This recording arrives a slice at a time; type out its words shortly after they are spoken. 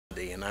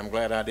Sunday, and I'm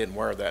glad I didn't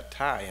wear that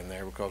tie in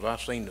there because I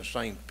seen the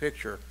same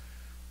picture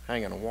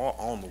hanging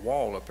on the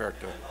wall up there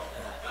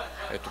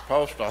at the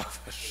post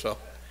office. So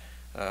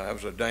it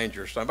was a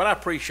dangerous thing. But I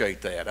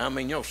appreciate that. I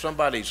mean,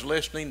 somebody's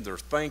listening, they're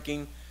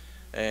thinking,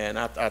 and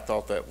I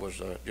thought that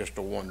was just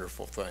a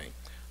wonderful thing.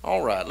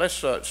 All right,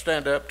 let's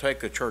stand up, take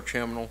the church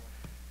hymnal.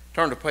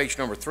 Turn to page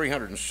number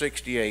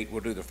 368. We'll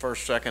do the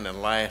first, second,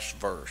 and last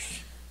verse.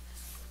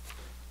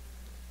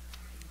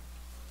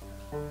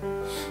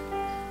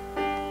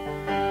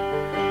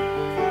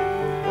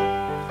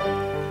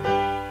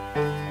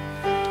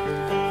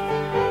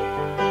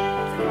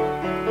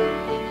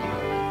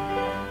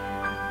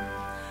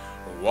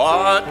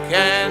 What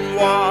can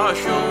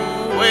wash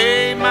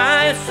away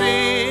my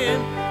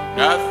sin?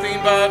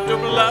 Nothing but the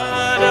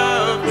blood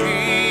of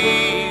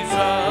Jesus.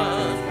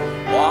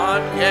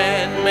 What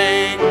can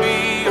make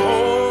me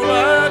whole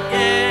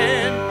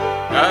again?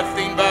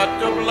 Nothing but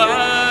the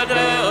blood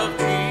of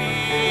Jesus.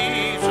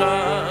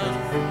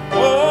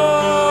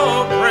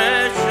 Oh,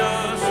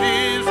 precious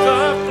is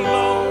the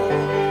flow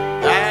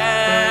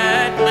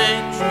that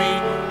makes me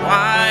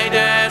white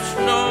as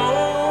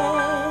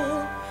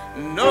snow.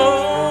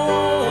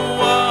 No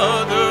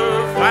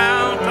other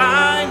fount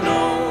I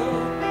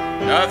know,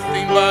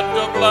 nothing but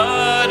the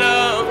blood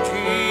of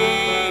Jesus.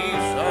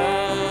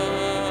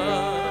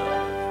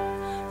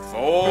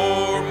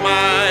 For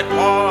my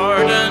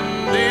pardon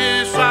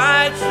this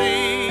I'd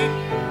seek,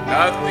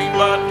 nothing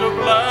but the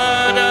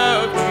blood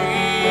of Jesus.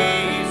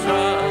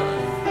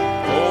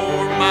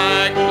 For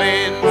my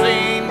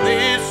cleansing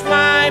this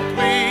my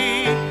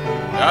plea,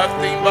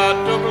 nothing but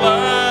the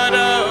blood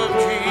of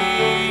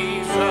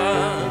Jesus.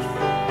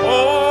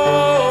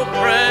 Oh,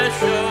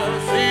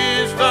 precious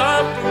is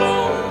the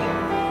flow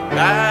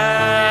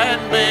that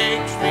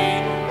makes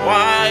me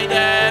white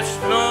as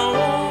snow.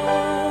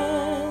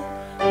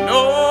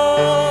 No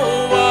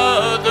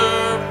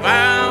other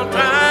fount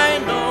I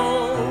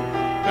know,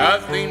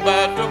 nothing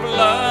but the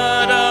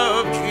blood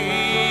of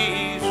Jesus.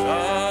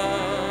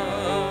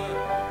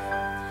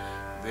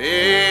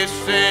 This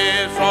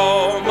is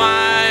all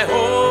my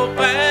hope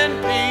and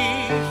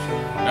peace,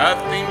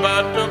 nothing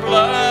but the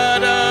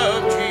blood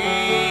of Jesus.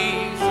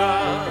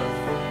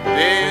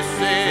 This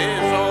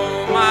is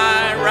all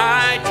my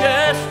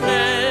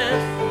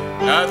righteousness,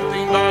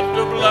 nothing but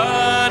the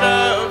blood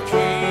of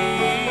Jesus.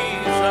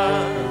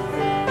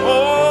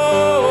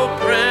 Oh,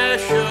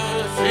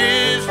 precious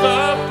is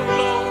the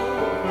flow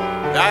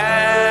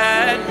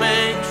that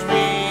makes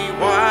me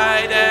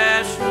white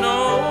as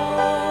snow.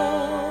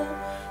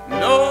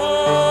 No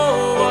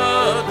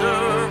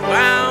other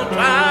fount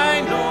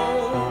I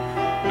know,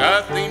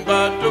 nothing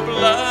but the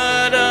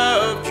blood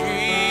of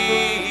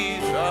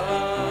Jesus.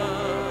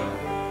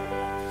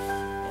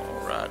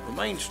 All right,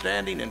 remain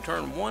standing and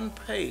turn one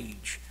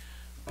page.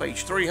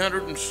 Page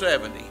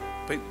 370.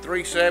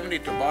 370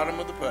 at the bottom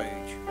of the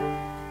page.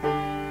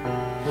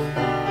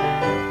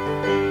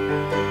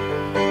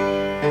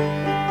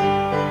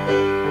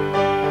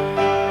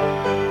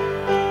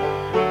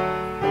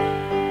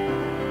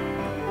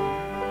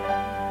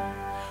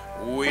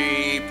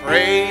 We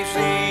praise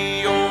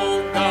thee,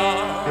 O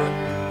God,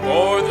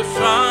 for the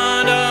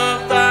Son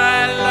of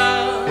thy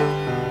love,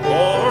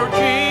 for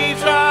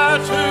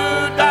Jesus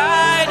who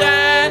died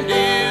and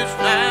is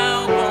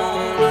now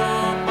gone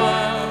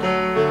above.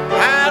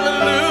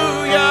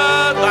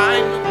 Hallelujah,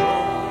 thine the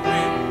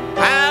glory.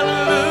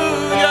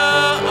 Hallelujah,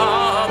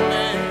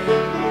 amen.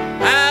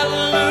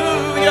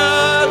 Hallelujah,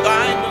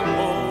 thine the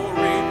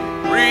glory.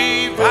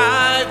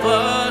 Revive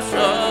us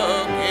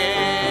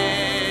again.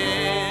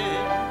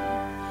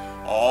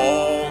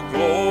 All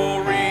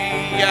glory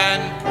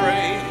and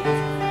praise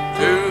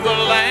to the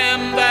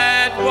Lamb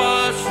that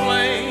was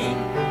slain,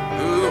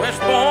 who has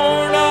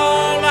borne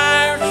all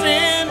our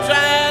sins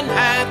and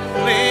hath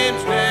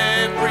cleansed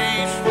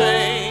every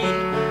stain.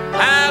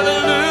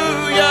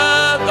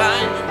 Hallelujah,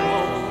 thine the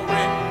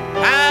glory.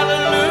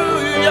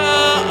 Hallelujah,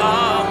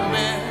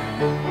 amen.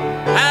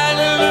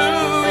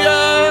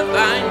 Hallelujah,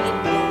 thine the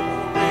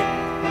glory.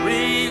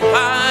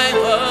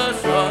 Revive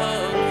us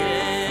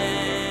again.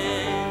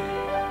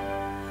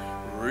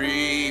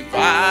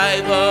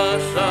 Revive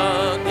us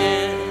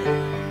again.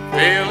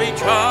 Fill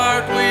each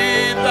heart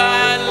with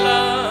thy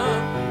love.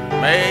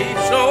 May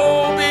each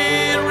soul be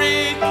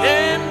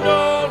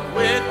rekindled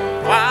with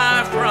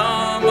fire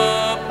from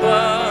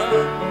above.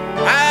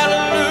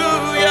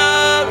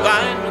 Hallelujah,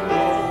 thine the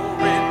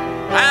glory.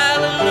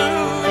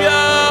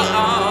 Hallelujah,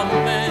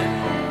 amen.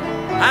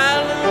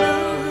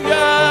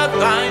 Hallelujah,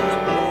 thine the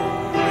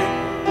glory.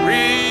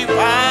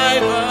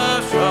 Revive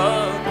us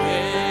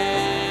again.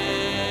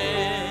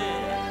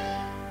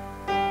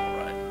 All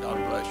right, God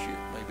bless you. You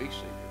may be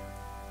seated.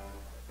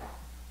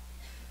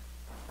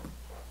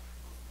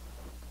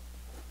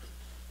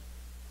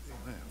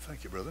 Amen. Thank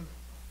you, brother.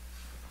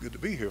 Good to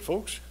be here,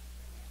 folks.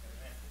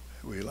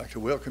 We'd like to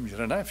welcome you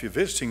tonight. If you're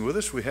visiting with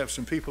us, we have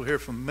some people here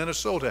from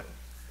Minnesota,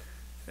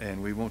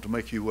 and we want to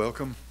make you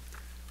welcome.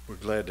 We're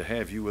glad to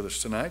have you with us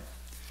tonight.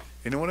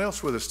 Anyone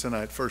else with us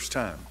tonight, first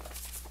time?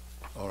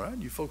 All right,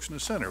 you folks in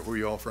the center, where are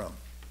you all from?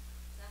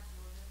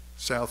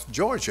 South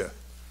Georgia.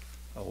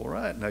 All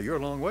right, now you're a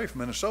long way from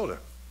Minnesota.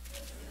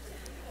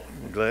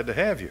 We're glad to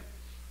have you.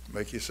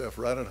 Make yourself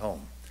right at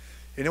home.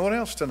 Anyone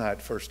else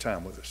tonight, first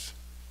time with us?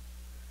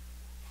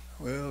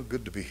 Well,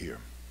 good to be here.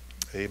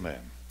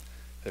 Amen.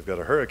 They've got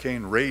a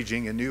hurricane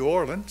raging in New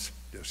Orleans.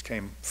 Just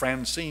came,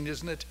 Francine,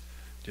 isn't it?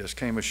 Just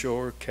came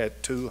ashore,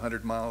 Cat 2,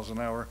 100 miles an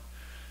hour,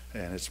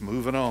 and it's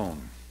moving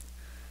on.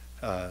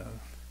 I'm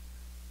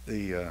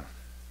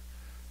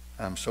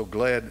so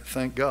glad,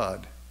 thank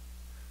God,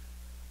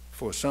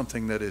 for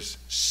something that is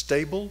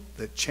stable,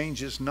 that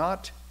changes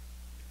not.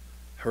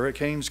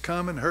 Hurricanes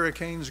come and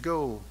hurricanes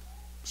go.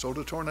 So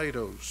do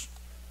tornadoes.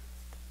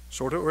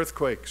 So do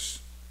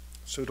earthquakes.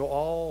 So do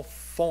all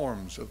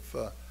forms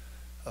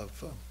of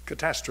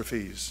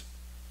catastrophes.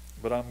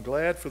 But I'm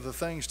glad for the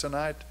things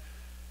tonight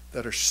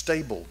that are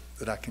stable,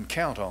 that I can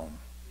count on.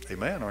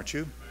 Amen, aren't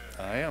you?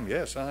 I am,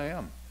 yes, I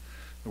am.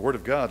 The Word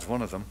of God's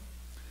one of them.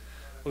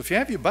 Well, if you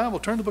have your Bible,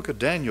 turn to the book of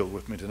Daniel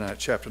with me tonight,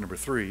 chapter number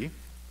 3.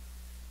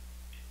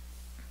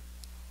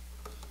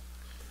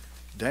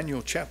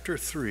 Daniel chapter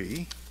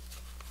 3.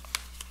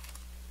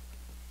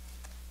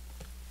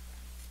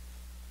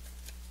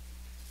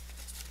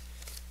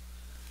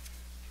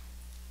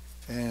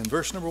 And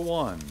verse number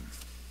 1.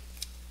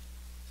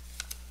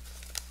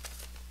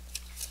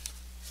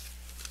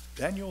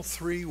 Daniel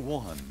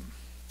 3:1.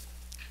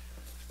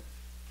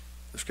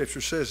 The scripture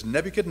says,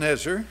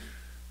 Nebuchadnezzar,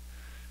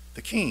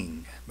 the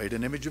king, made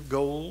an image of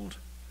gold,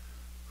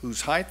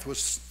 whose height was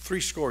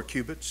 60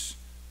 cubits,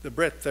 the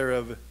breadth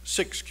thereof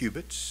 6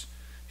 cubits.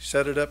 He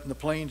set it up in the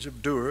plains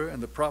of Dura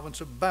and the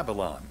province of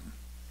Babylon.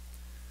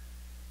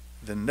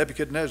 Then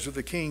Nebuchadnezzar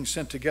the king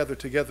sent together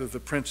the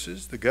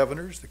princes, the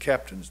governors, the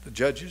captains, the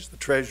judges, the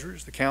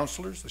treasurers, the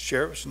counselors, the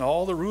sheriffs, and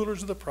all the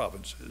rulers of the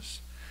provinces,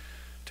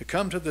 to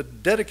come to the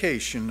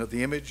dedication of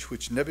the image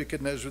which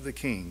Nebuchadnezzar the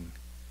king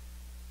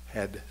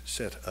had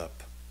set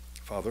up.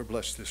 Father,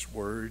 bless this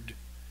word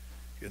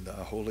in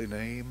thy holy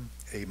name.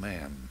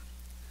 Amen.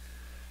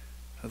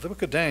 Now, the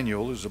book of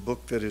Daniel is a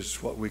book that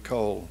is what we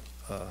call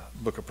a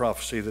book of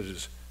prophecy that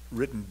is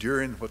written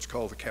during what's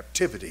called the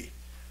captivity.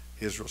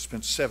 Israel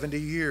spent 70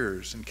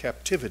 years in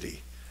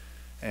captivity,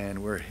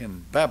 and we're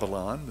in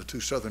Babylon. The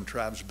two southern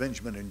tribes,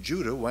 Benjamin and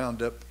Judah,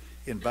 wound up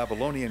in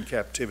Babylonian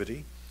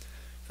captivity.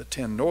 The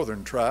 10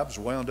 northern tribes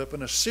wound up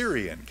in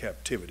Assyrian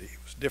captivity.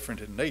 It was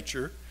different in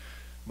nature,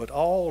 but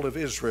all of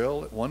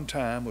Israel at one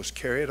time was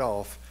carried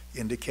off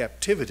into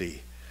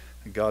captivity.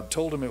 And God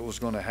told him it was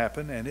going to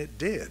happen, and it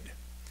did.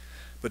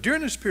 But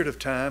during this period of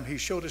time, he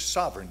showed his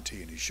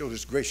sovereignty and he showed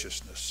his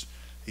graciousness.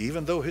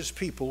 Even though his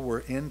people were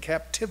in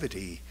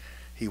captivity,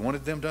 he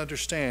wanted them to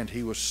understand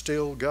he was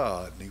still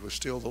God and he was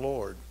still the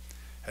Lord,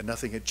 and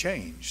nothing had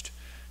changed.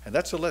 And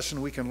that's a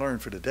lesson we can learn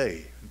for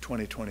today in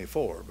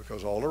 2024,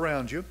 because all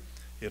around you,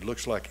 it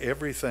looks like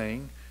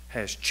everything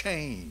has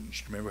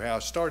changed. Remember how I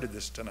started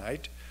this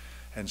tonight?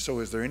 And so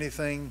is there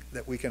anything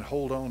that we can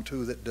hold on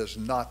to that does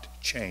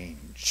not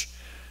change?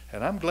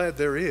 And I'm glad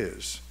there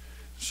is.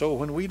 So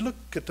when we look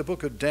at the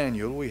book of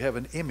Daniel, we have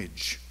an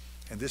image.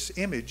 And this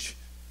image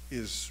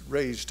is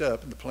raised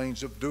up in the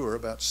plains of Dura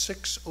about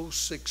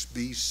 606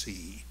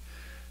 BC.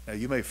 Now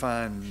you may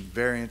find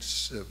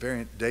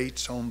variant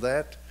dates on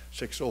that,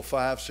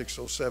 605,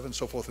 607,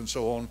 so forth and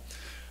so on.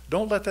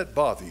 Don't let that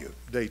bother you,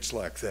 dates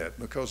like that,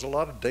 because a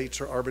lot of dates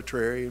are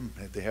arbitrary and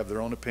they have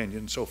their own opinion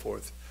and so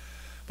forth.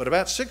 But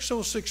about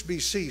 606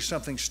 BC,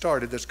 something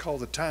started that's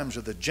called the times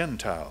of the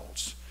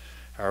Gentiles.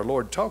 Our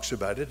Lord talks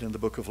about it in the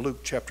book of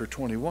Luke chapter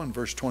 21,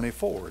 verse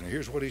 24. And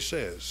here's what he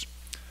says.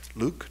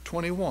 Luke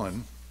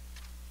 21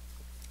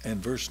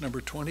 and verse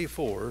number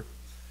 24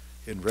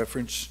 in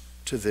reference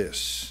to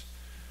this.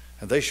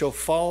 And they shall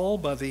fall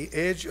by the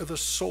edge of the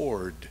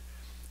sword,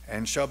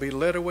 and shall be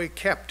led away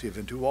captive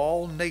into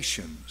all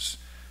nations.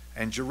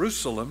 And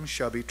Jerusalem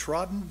shall be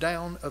trodden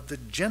down of the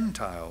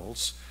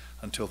Gentiles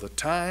until the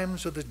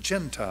times of the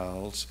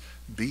Gentiles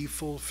be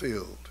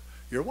fulfilled.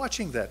 You're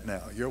watching that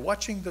now. You're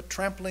watching the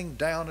trampling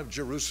down of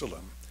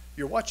Jerusalem.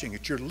 You're watching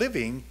it. You're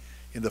living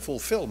in the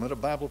fulfillment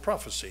of Bible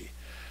prophecy.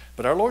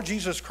 But our Lord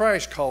Jesus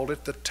Christ called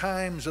it the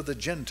times of the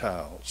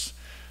Gentiles.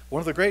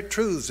 One of the great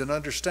truths in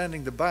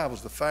understanding the Bible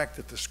is the fact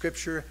that the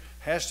Scripture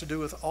has to do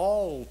with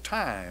all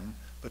time,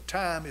 but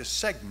time is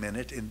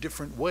segmented in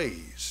different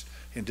ways,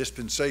 in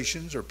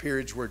dispensations or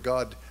periods where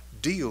God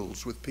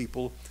deals with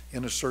people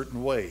in a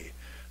certain way.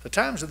 The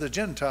times of the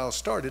Gentiles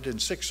started in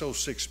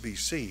 606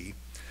 BC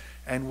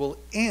and will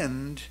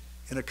end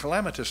in a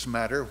calamitous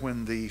matter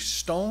when the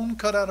stone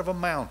cut out of a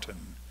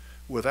mountain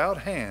without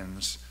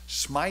hands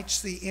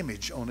smites the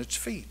image on its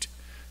feet,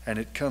 and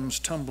it comes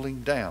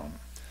tumbling down.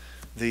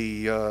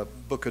 The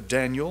book of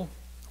Daniel,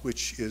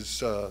 which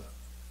is,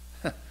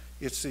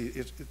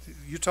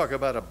 you talk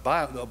about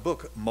a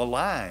book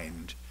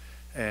maligned,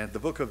 and the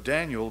book of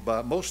Daniel,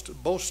 by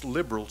most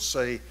liberals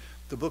say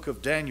the book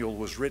of Daniel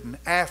was written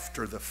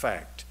after the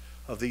fact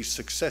of these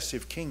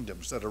successive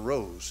kingdoms that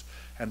arose,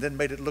 and then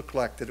made it look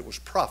like that it was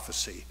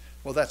prophecy.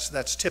 Well,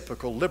 that's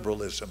typical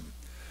liberalism,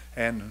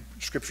 and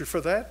scripture for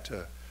that,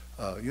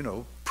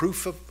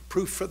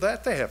 proof for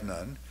that they have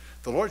none.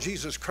 The Lord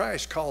Jesus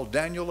Christ called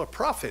Daniel a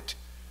prophet.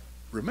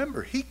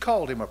 Remember, he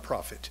called him a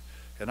prophet.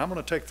 And I'm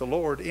going to take the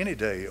Lord any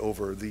day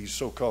over these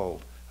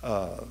so-called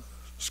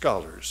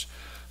scholars.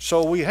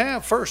 So we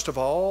have, first of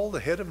all, the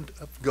head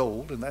of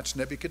gold, and that's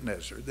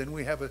Nebuchadnezzar. Then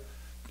we have a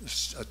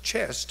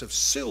chest of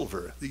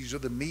silver. These are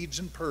the Medes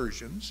and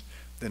Persians.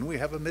 Then we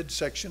have a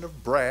midsection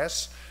of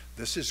brass.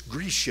 This is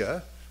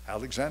Grecia,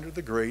 Alexander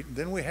the Great. And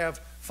then we have,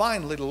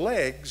 finally,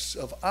 legs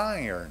of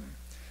iron.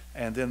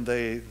 And then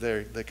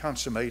they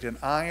consummate in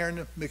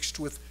iron mixed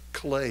with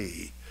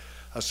clay,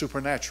 a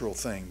supernatural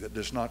thing that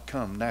does not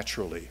come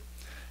naturally.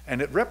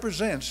 And it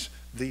represents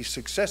the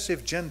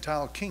successive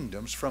Gentile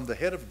kingdoms from the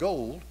head of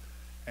gold,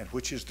 and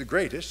which is the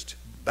greatest.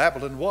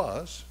 Babylon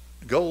was.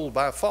 Gold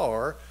by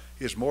far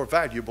is more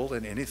valuable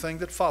than anything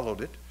that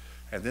followed it.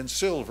 And then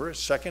silver is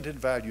second in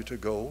value to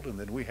gold. And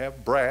then we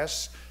have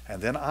brass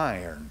and then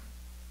iron.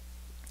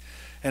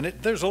 And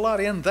there's a lot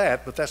in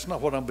that, but that's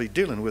not what I'll be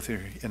dealing with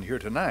in here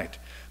tonight.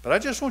 But I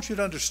just want you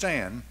to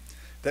understand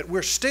that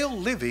we're still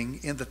living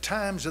in the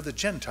times of the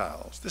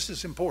Gentiles. This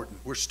is important.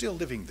 We're still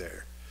living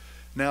there.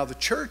 Now, the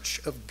church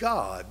of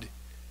God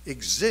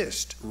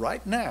exists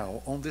right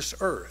now on this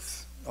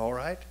earth, all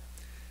right?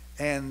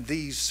 And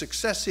these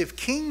successive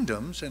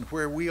kingdoms, and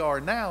where we are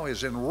now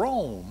is in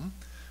Rome,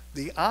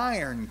 the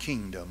Iron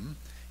Kingdom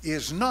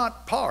is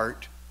not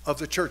part of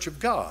the church of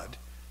God.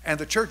 And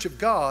the church of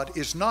God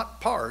is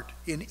not part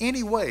in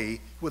any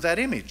way with that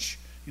image.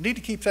 You need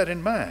to keep that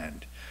in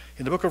mind.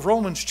 In the book of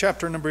Romans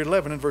chapter number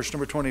 11 and verse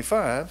number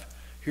 25,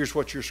 here's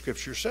what your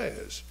scripture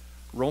says.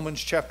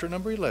 Romans chapter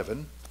number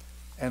 11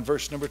 and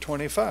verse number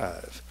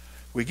 25.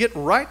 We get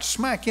right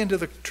smack into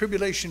the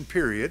tribulation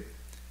period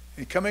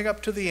and coming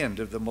up to the end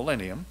of the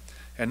millennium.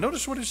 And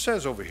notice what it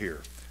says over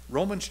here.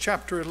 Romans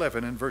chapter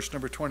 11 and verse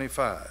number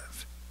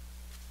 25.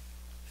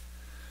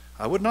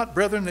 I would not,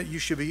 brethren, that you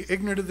should be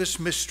ignorant of this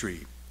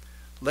mystery,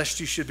 lest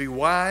you should be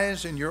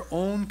wise in your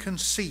own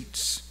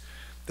conceits,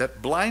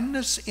 that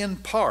blindness in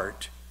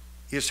part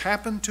is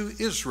happened to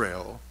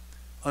Israel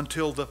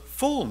until the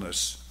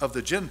fullness of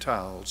the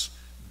Gentiles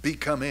be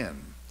come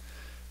in.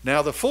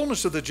 Now, the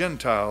fullness of the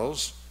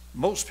Gentiles,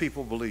 most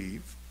people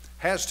believe,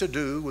 has to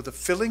do with the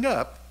filling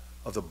up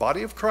of the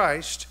body of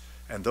Christ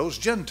and those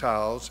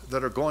Gentiles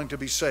that are going to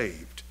be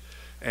saved.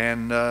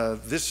 And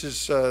this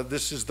is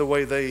the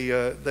way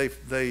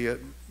they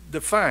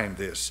define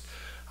this.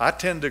 I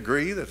tend to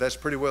agree that that's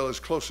pretty well as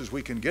close as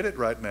we can get it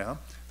right now.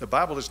 The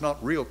Bible is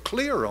not real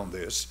clear on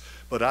this,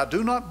 but I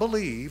do not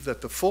believe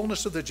that the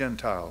fullness of the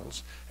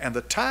Gentiles and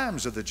the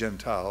times of the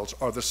Gentiles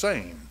are the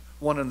same,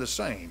 one and the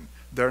same.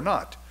 They're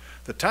not.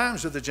 The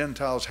times of the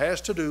Gentiles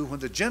has to do when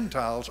the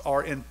Gentiles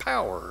are in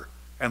power,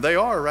 and they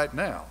are right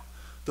now.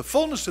 The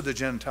fullness of the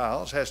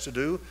Gentiles has to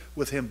do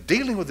with him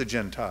dealing with the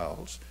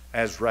Gentiles,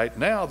 as right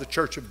now the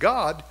church of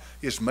God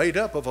is made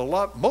up of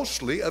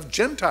mostly of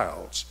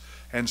Gentiles.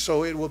 And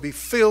so it will be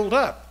filled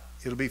up.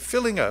 It'll be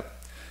filling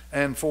up.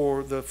 And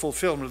for the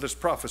fulfillment of this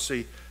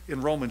prophecy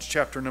in Romans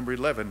chapter number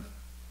 11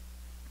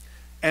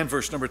 and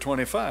verse number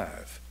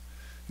 25.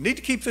 You need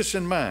to keep this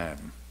in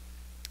mind.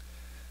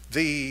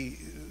 The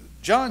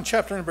John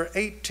chapter number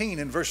 18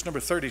 and verse number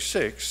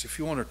 36, if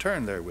you want to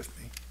turn there with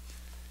me.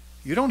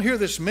 You don't hear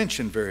this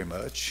mentioned very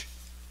much.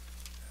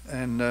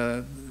 And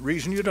the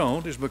reason you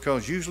don't is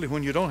because usually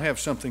when you don't have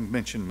something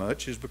mentioned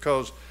much is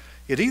because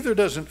it either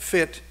doesn't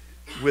fit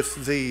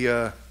with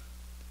the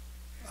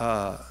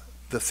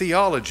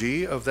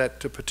theology of that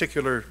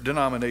particular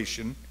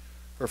denomination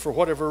or for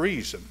whatever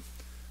reason.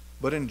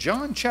 But in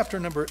John chapter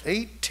number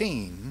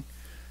 18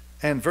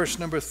 and verse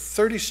number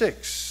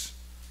 36,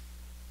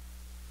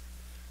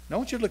 now I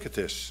want you to look at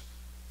this.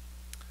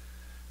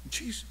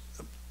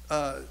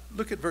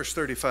 Look at verse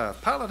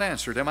 35. Pilate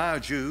answered, Am I a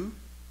Jew?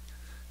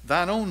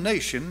 Thine own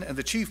nation and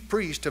the chief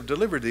priest have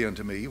delivered thee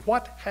unto me.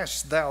 What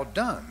hast thou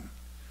done?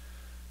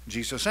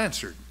 Jesus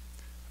answered,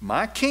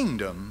 My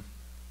kingdom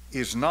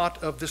is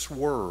not of this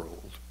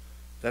world.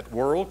 That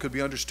world could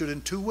be understood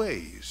in two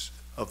ways,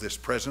 of this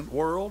present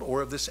world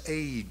or of this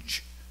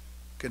age.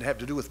 It can have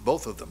to do with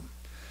both of them.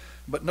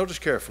 But notice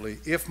carefully,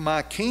 if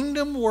my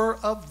kingdom were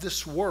of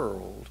this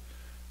world,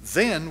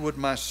 then would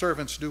my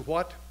servants do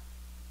what?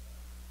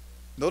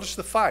 Notice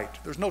the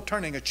fight. There's no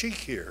turning a cheek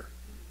here.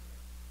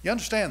 You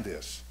understand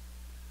this?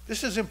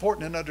 This is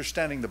important in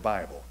understanding the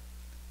Bible.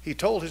 He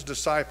told his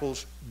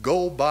disciples,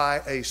 go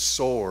buy a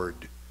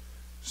sword.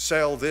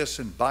 Sell this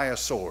and buy a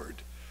sword.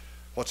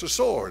 What's a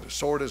sword? A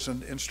sword is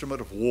an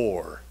instrument of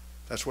war.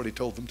 That's what he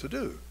told them to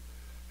do.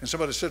 And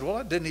somebody said,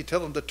 well, didn't he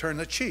tell them to turn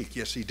the cheek?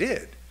 Yes, he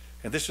did.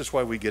 And this is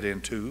why we get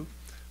into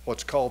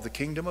what's called the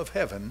kingdom of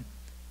heaven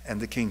and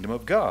the kingdom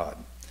of God.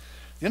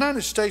 The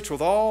United States,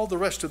 with all the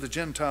rest of the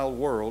Gentile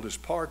world, is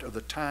part of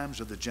the times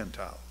of the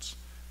Gentiles.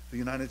 The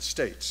United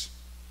States.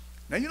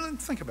 Now, you don't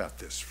think about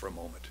this for a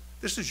moment.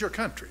 This is your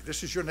country.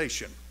 This is your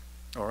nation.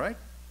 All right?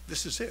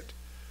 This is it.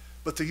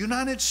 But the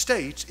United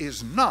States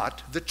is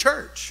not the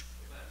church.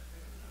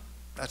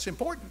 That's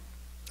important.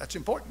 That's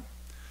important.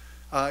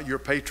 You're a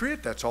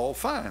patriot. That's all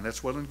fine.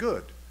 That's well and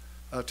good.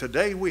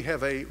 Today we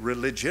have a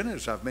religion,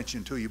 as I've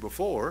mentioned to you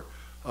before,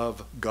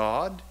 of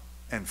God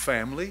and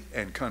family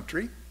and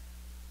country.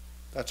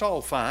 That's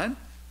all fine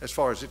as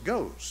far as it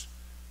goes.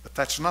 But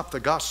that's not the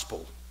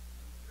gospel.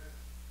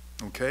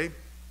 Okay?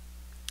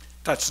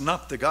 That's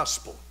not the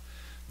gospel.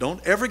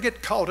 Don't ever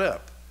get caught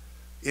up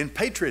in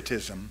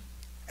patriotism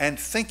and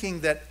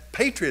thinking that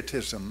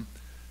patriotism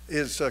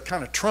is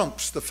kind of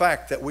trumps the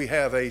fact that we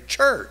have a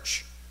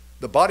church,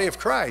 the body of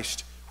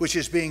Christ, which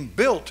is being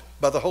built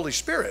by the Holy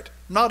Spirit,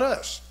 not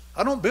us.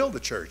 I don't build the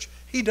church.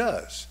 He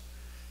does.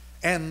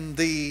 And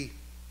the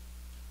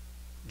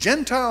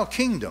Gentile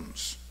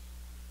kingdoms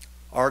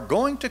are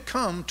going to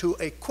come to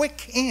a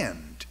quick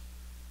end.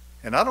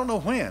 And I don't know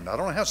when. I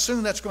don't know how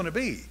soon that's going to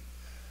be.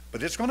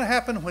 But it's going to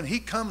happen when he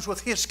comes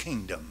with his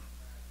kingdom.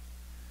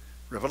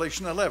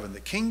 Revelation 11, the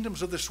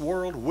kingdoms of this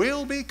world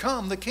will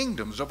become the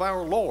kingdoms of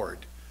our Lord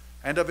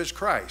and of his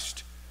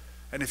Christ.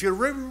 And if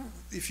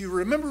you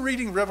remember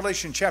reading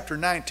Revelation chapter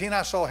 19,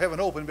 I saw heaven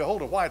open,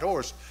 behold a white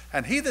horse,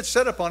 and he that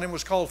sat upon him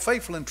was called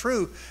Faithful and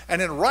True,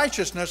 and in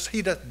righteousness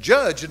he doth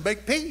judge and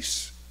make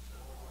peace.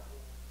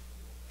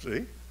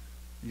 See?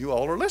 You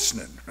all are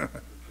listening.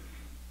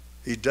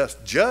 He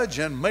doth judge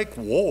and make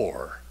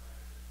war.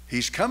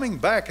 He's coming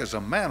back as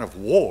a man of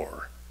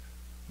war,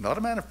 not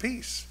a man of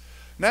peace.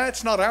 Now,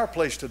 it's not our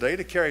place today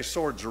to carry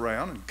swords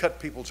around and cut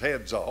people's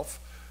heads off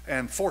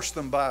and force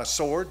them by a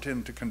sword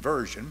into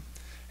conversion.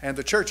 And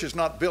the church is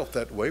not built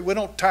that way. We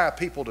don't tie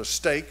people to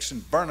stakes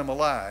and burn them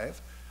alive,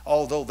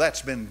 although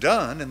that's been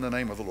done in the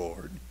name of the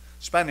Lord.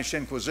 Spanish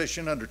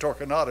Inquisition under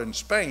Torquemada in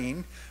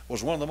Spain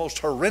was one of the most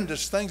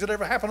horrendous things that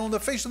ever happened on the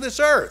face of this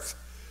earth.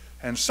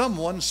 And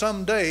someone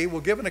someday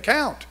will give an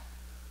account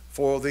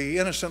for the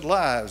innocent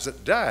lives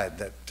that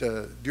died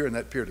during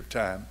that period of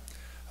time,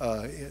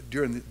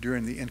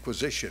 during the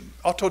Inquisition.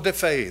 Auto de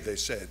fe, they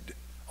said.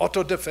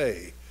 Auto de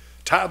fe.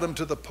 Tie them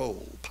to the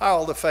pole,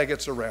 pile the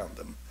faggots around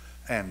them,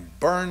 and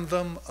burn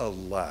them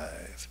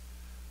alive.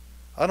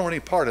 I don't want any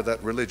part of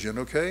that religion,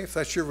 okay? If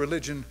that's your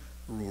religion,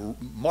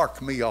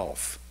 mark me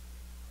off.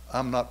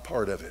 I'm not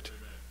part of it.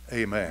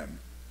 Amen.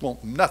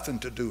 Want nothing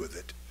to do with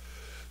it.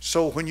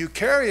 So when you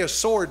carry a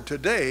sword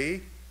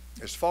today,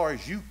 as far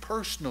as you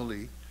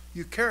personally,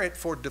 you carry it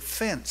for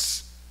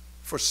defense,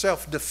 for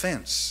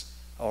self-defense,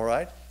 all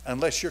right?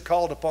 Unless you're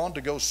called upon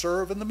to go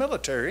serve in the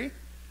military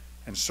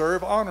and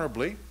serve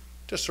honorably,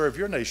 to serve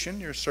your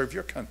nation, serve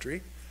your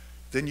country,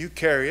 then you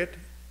carry it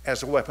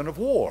as a weapon of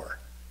war.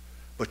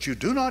 But you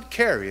do not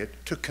carry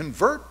it to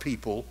convert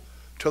people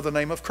to the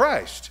name of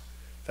Christ.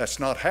 That's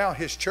not how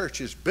his church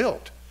is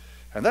built.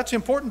 And that's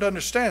important to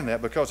understand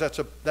that, because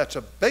that's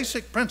a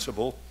basic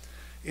principle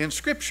in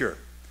Scripture.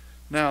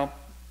 Now,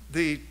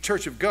 the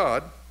church of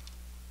God,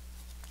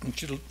 I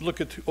want you to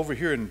look at over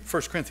here in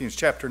 1 Corinthians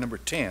chapter number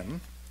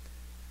 10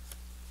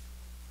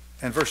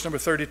 and verse number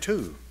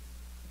 32.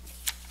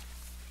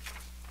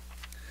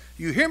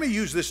 You hear me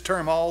use this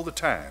term all the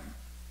time.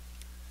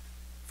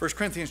 1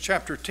 Corinthians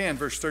chapter 10,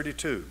 verse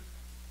 32.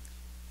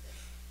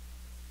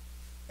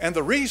 And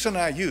the reason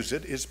I use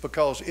it is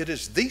because it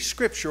is the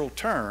scriptural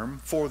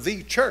term for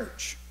the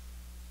church.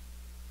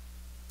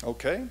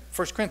 Okay?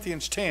 1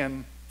 Corinthians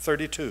 10,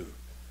 32.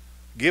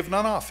 Give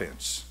none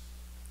offense,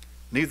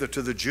 neither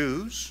to the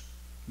Jews,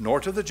 nor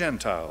to the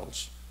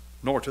Gentiles,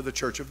 nor to the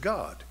church of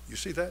God. You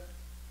see that?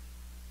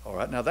 All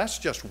right, now that's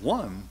just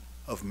one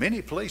of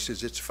many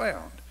places it's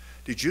found.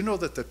 Did you know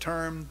that the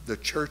term the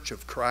church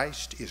of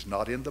Christ is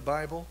not in the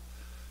Bible?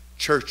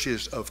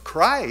 Churches of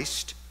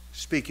Christ,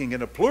 speaking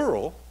in a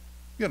plural,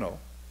 you know,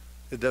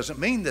 it doesn't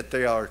mean that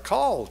they are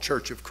called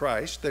Church of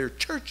Christ. They're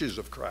churches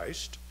of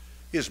Christ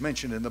is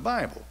mentioned in the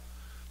Bible.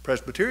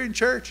 Presbyterian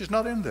church is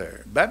not in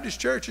there. Baptist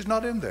church is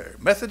not in there.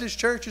 Methodist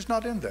church is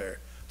not in there.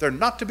 They're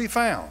not to be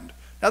found.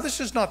 Now, this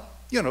is not,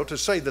 to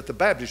say that the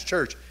Baptist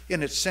church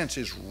in its sense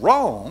is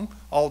wrong,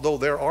 although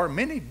there are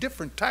many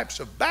different types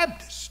of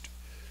Baptists.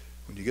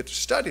 When you get to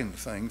studying the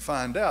thing,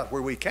 find out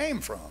where we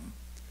came from.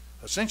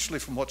 Essentially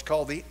from what's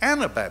called the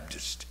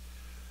Anabaptist.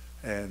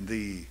 And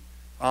the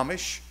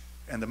Amish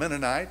and the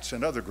Mennonites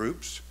and other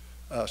groups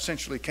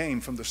essentially came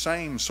from the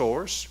same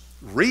source.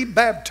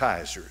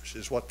 Rebaptizers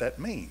is what that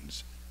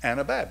means.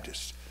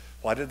 Anabaptists.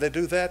 Why did they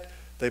do that?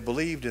 They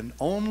believed in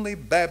only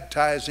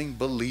baptizing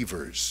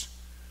believers.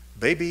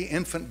 Baby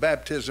infant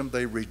baptism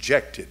they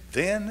rejected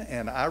then,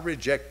 and I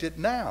reject it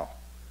now.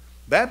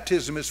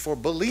 Baptism is for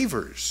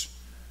believers.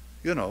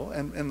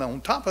 And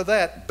on top of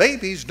that,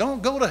 babies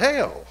don't go to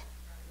hell.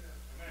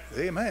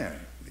 Amen.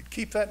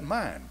 Keep that in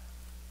mind.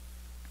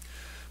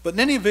 But in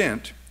any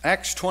event,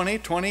 Acts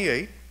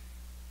 20:28,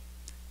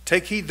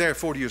 take heed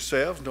therefore to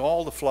yourselves and to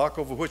all the flock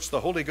over which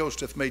the Holy Ghost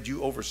hath made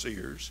you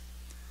overseers,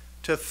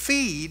 to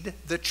feed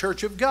the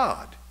church of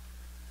God.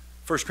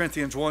 1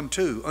 Corinthians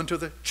 1:2, unto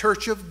the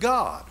church of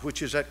God,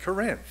 which is at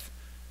Corinth.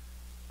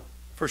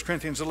 1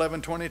 Corinthians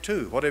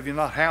 11:22, what have you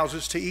not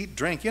houses to eat,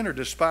 drink in, or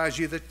despise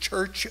ye the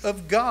church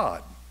of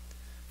God?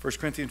 1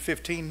 Corinthians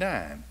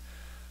 15:9,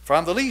 for I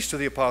am the least of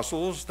the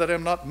apostles, that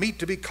am not meet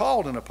to be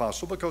called an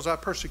apostle, because I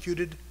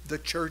persecuted the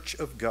church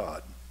of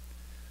God.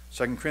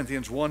 2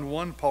 Corinthians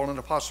 1:1, Paul, an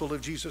apostle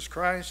of Jesus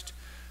Christ,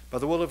 by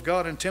the will of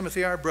God, and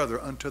Timothy our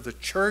brother, unto the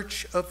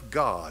church of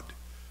God,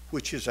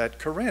 which is at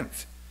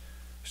Corinth.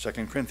 2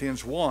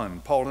 Corinthians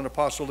 1, Paul, an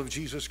apostle of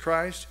Jesus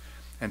Christ,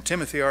 and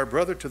Timothy our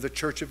brother, to the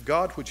church of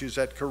God, which is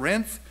at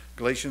Corinth.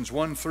 Galatians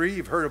 1:3,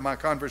 you've heard of my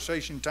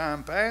conversation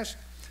time past.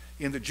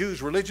 In the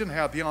Jews' religion,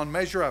 how beyond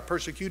measure I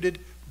persecuted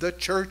the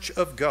church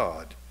of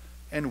God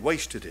and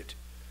wasted it.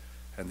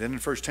 And then in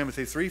 1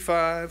 Timothy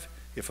 3:5,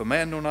 if a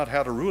man know not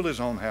how to rule his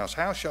own house,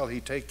 how shall he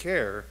take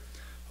care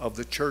of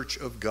the church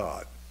of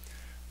God?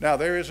 Now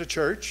there is a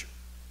church,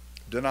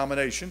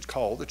 denominations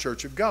called the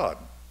Church of God.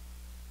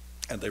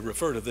 And they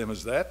refer to them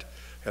as that.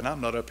 And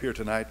I'm not up here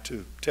tonight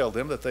to tell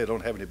them that they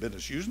don't have any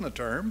business using the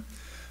term,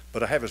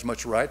 but I have as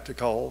much right to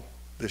call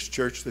this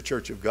church the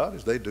Church of God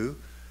as they do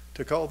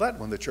to call that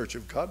one the Church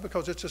of God,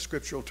 because it's a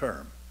scriptural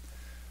term.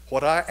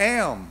 What I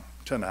am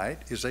tonight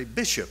is a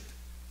bishop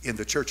in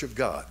the Church of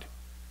God.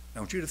 I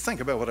want you to think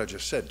about what I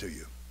just said to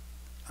you.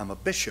 I'm a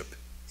bishop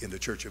in the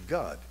Church of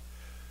God.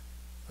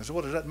 I said,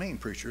 what does that mean,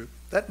 preacher?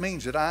 That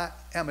means that I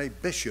am a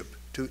bishop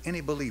to any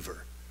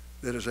believer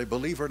that is a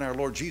believer in our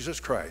Lord Jesus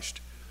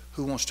Christ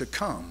who wants to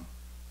come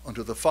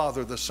unto the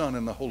Father, the Son,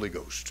 and the Holy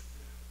Ghost.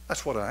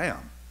 That's what I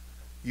am.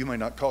 You may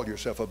not call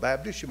yourself a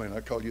Baptist, you may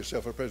not call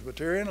yourself a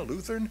Presbyterian, a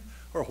Lutheran,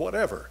 or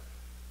whatever.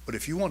 But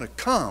if you want to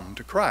come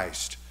to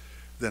Christ,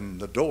 then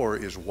the door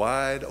is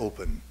wide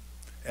open.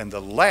 And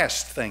the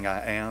last thing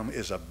I am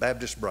is a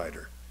Baptist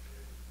brider.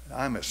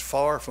 I'm as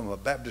far from a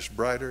Baptist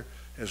brider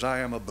as I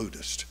am a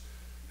Buddhist.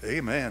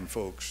 Amen,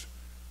 folks.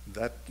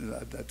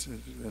 That's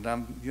and I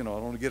don't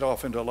want to get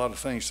off into a lot of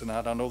things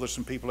tonight. I know there's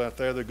some people out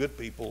there, they're good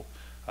people.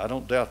 I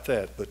don't doubt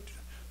that. But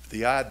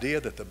the idea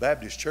that the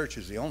Baptist church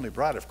is the only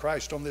bride of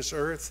Christ on this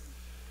earth,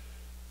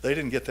 they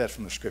didn't get that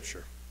from the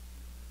Scripture.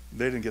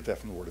 They didn't get that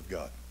from the Word of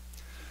God.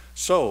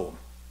 So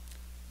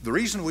the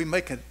reason we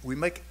make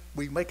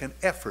an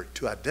effort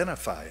to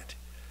identify it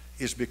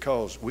is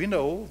because we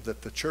know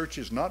that the church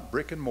is not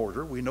brick and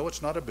mortar. We know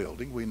it's not a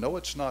building. We know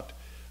it's not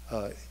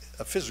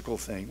a physical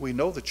thing. We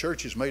know the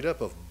church is made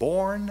up of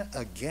born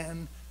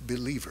again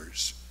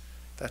believers.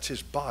 That's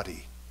his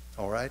body,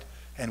 all right?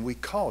 And we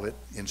call it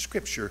in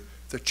Scripture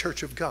the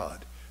Church of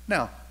God.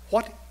 Now,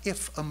 what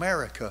if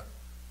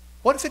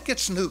it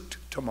gets nuked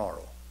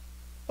tomorrow?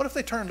 What if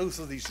they turn loose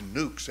of these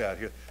nukes out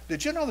here?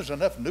 Did you know there's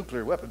enough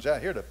nuclear weapons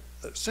out here to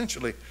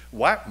essentially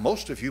wipe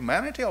most of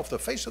humanity off the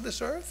face of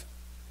this earth?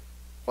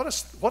 What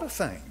a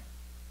thing.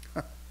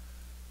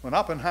 When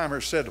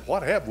Oppenheimer said,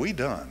 "What have we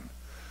done?"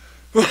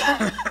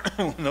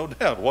 No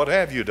doubt, what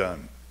have you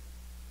done?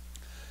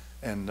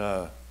 And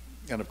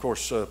of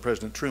course,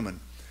 President Truman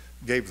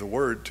gave the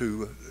word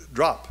to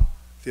drop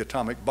the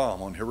atomic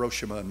bomb on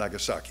Hiroshima and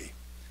Nagasaki.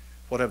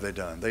 What have they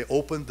done? They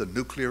opened the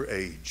nuclear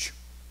age.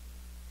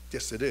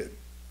 Yes, they did.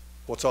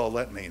 What's all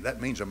that mean?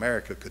 That means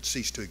America could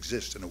cease to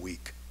exist in a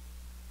week.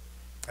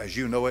 As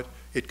you know it,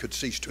 it could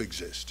cease to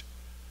exist.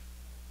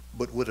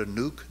 But would a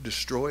nuke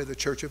destroy the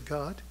Church of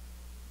God?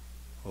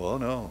 Oh,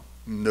 no.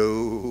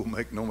 No,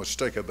 make no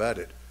mistake about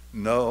it.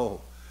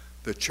 No.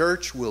 The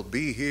church will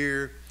be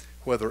here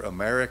whether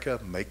America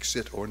makes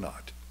it or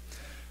not.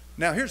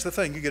 Now, here's the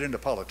thing. You get into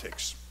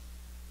politics,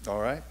 all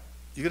right?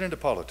 You get into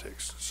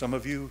politics. Some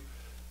of you,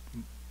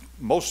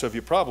 most of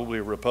you probably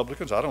are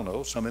Republicans. I don't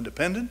know. Some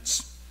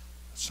independents,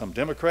 some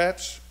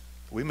Democrats.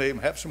 We may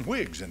even have some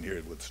Whigs in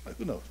here with us.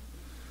 Who knows?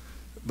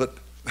 But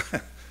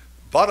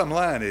bottom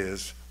line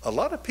is, a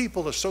lot of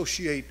people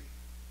associate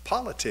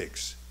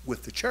politics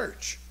with the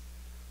church.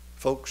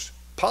 Folks,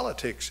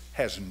 politics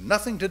has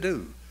nothing to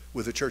do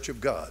with the Church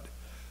of God.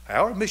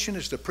 Our mission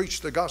is to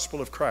preach the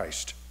gospel of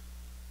Christ.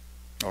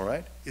 All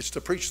right? It's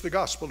to preach the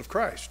gospel of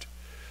Christ.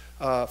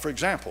 For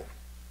example,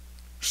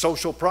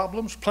 social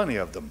problems, plenty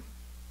of them.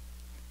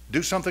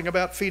 Do something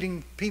about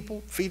feeding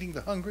people, feeding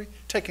the hungry,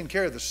 taking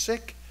care of the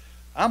sick.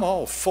 I'm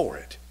all for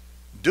it.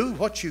 Do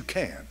what you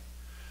can.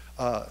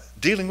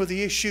 Dealing with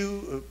the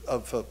issue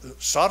of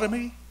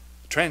sodomy,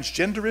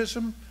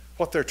 transgenderism,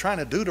 what they're trying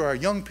to do to our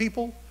young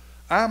people.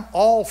 I'm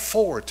all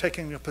for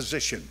taking a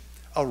position,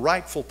 a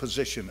rightful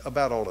position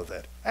about all of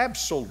that.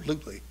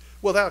 Absolutely,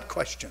 without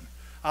question.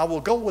 I will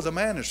go with a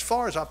man as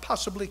far as I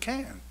possibly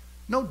can.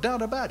 No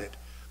doubt about it.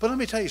 But let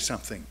me tell you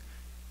something.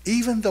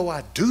 Even though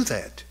I do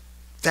that,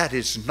 that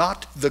is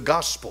not the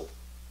gospel.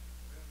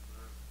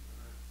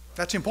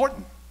 That's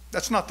important.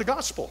 That's not the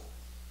gospel.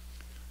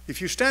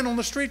 If you stand on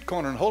the street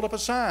corner and hold up a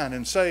sign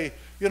and say,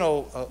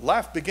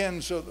 life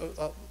begins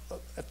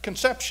at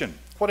conception,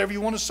 whatever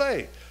you want to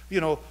say,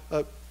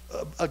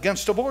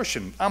 against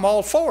abortion, I'm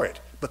all for it.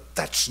 But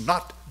that's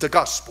not the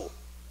gospel.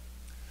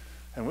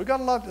 And we've got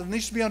a lot that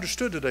needs to be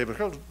understood today,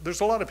 because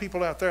there's a lot of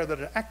people out there that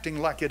are acting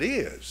like it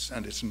is,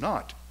 and it's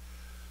not.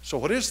 So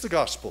what is the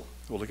gospel?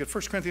 We'll look at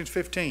 1 Corinthians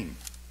 15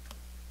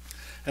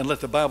 and let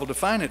the Bible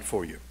define it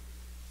for you.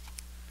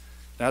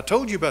 Now, I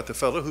told you about the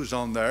fellow who's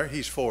on there.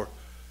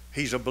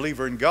 He's a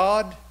believer in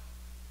God,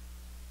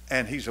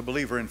 and he's a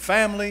believer in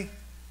family,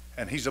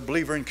 and he's a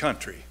believer in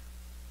country.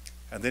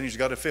 And then he's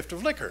got a fifth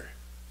of liquor.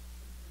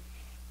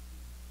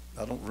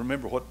 I don't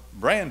remember what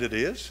brand it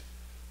is,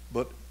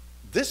 but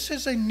this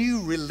is a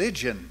new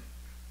religion.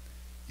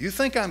 You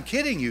think I'm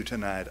kidding you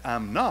tonight.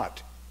 I'm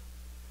not.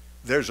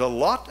 There's a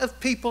lot of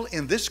people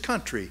in this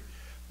country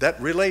that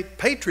relate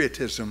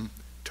patriotism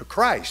to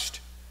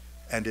Christ,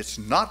 and it's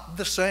not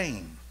the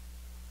same.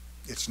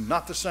 It's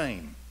not the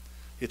same.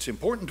 It's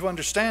important to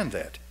understand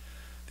that.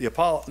 The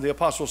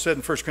apostle said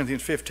in 1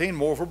 Corinthians 15,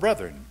 moreover,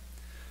 brethren,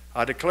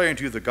 I declare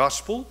unto you the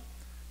gospel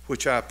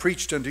which I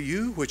preached unto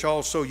you, which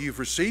also you've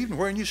received, and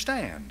wherein you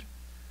stand,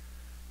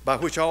 by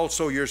which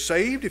also you're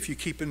saved, if you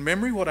keep in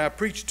memory what I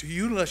preached to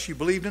you, unless you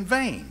believed in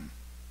vain.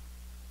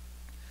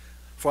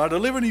 For I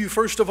delivered to you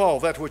first of all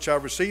that which I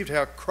received,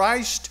 how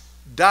Christ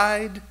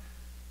died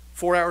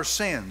for our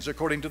sins,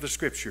 according to the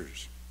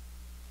Scriptures,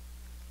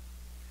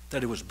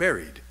 that he was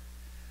buried,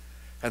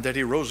 and that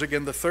he rose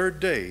again the third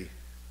day,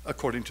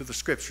 according to the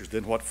Scriptures.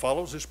 Then what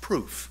follows is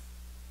proof.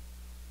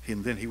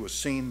 And then he was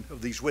seen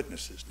of these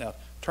witnesses. Now,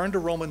 turn to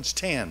Romans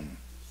 10.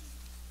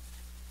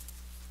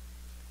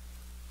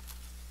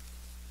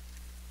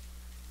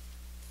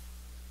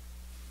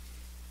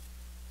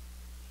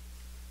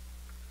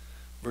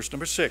 Verse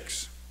number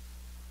 6.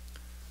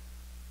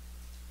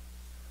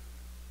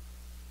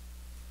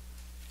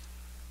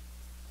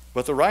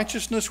 But the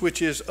righteousness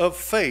which is of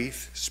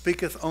faith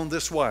speaketh on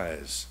this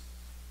wise.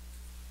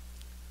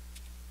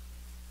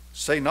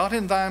 Say not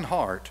in thine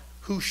heart,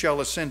 who shall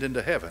ascend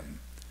into heaven?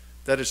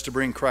 That is to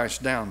bring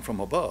Christ down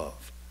from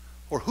above.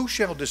 Or who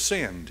shall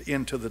descend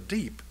into the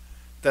deep?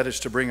 That is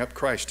to bring up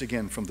Christ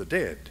again from the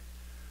dead.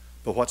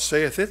 But what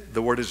saith it?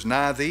 The word is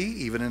nigh thee,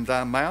 even in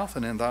thy mouth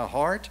and in thy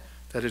heart.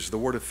 That is the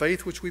word of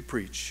faith which we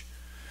preach.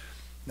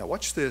 Now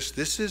watch this.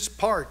 This is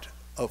part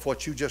of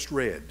what you just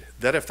read.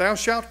 That if thou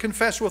shalt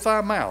confess with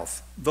thy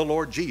mouth the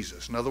Lord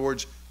Jesus. In other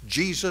words,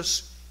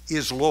 Jesus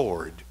is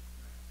Lord.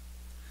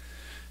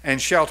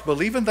 And shalt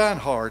believe in thine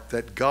heart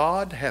that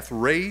God hath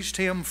raised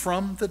him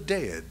from the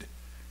dead,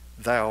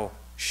 thou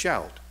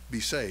shalt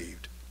be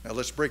saved. Now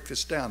let's break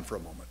this down for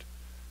a moment.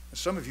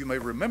 Some of you may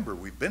remember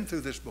we've been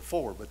through this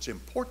before, but it's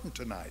important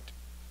tonight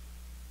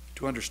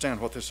to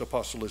understand what this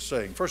apostle is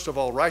saying. First of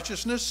all,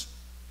 righteousness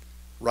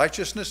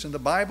in the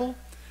Bible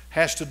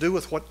has to do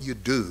with what you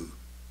do,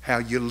 how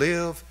you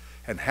live,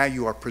 and how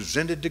you are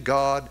presented to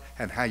God,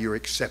 and how you're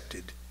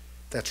accepted.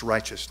 That's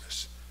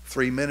righteousness.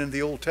 3 men in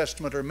the Old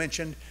Testament are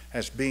mentioned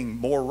as being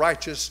more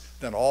righteous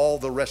than all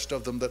the rest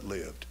of them that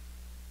lived.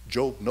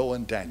 Job, Noah,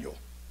 and Daniel.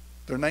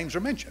 Their names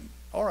are mentioned.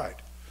 All right.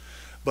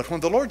 But when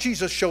the Lord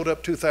Jesus showed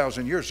up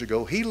 2,000 years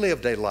ago, he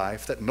lived a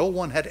life that no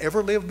one had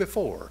ever lived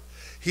before.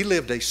 He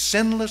lived a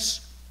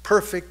sinless,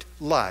 perfect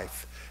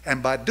life.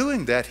 And by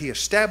doing that, he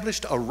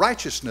established a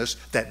righteousness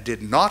that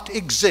did not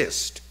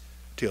exist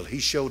till he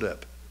showed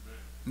up.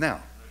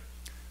 Now,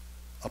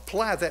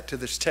 apply that to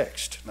this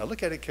text. Now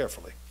look at it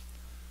carefully.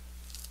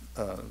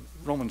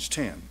 Romans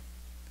 10,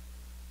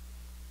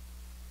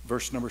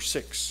 verse number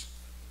 6.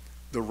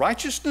 The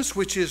righteousness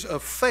which is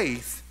of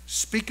faith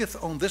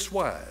speaketh on this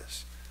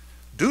wise.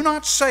 Do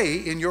not say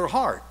in your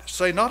heart,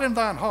 say not in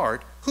thine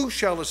heart, who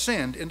shall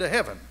ascend into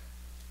heaven?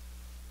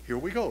 Here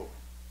we go.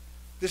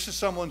 This is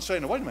someone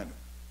saying, wait a minute.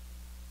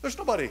 There's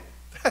nobody,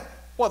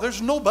 well,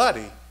 there's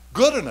nobody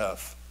good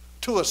enough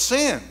to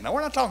ascend. Now,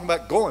 we're not talking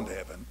about going to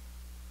heaven.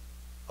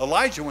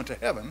 Elijah went to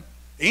heaven.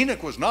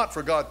 Enoch was not,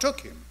 for God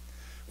took him.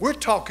 We're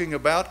talking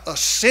about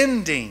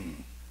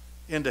ascending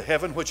into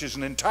heaven, which is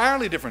an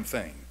entirely different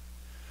thing.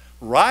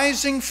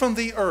 Rising from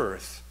the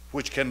earth,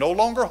 which can no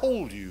longer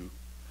hold you,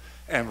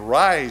 and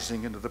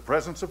rising into the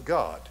presence of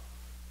God.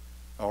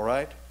 All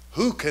right?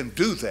 Who can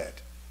do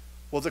that?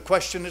 Well, the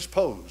question is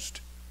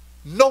posed.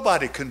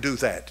 Nobody can do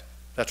that.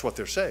 That's what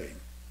they're saying.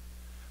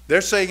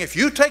 They're saying if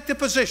you take the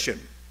position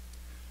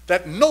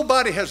that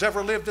nobody has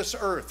ever lived this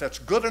earth that's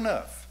good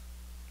enough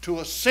to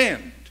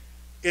ascend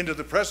into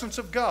the presence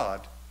of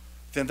God,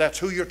 then that's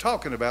who you're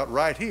talking about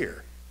right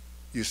here.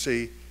 You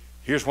see,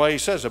 here's why he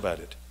says about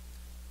it.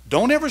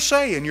 Don't ever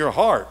say in your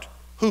heart,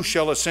 who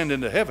shall ascend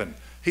into heaven?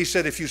 He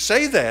said, if you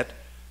say that,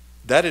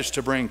 that is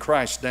to bring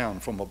Christ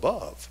down from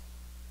above.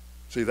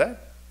 See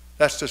that?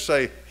 That's to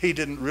say he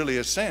didn't really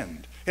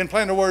ascend. In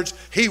plainer words,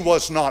 he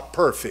was not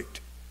perfect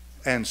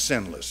and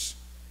sinless.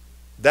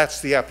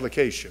 That's the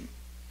application.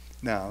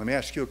 Now, let me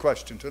ask you a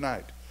question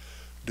tonight.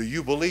 Do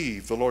you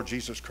believe the Lord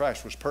Jesus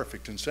Christ was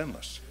perfect and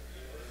sinless?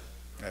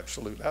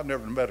 Absolutely. I've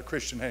never met a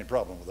Christian who had any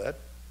problem with that.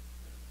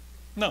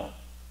 No,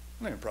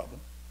 not any problem.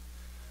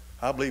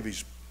 I believe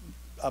he's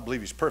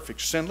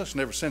perfect, sinless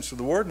in every sense of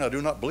the word, and I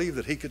do not believe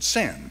that he could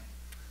sin.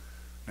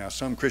 Now,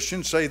 some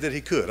Christians say that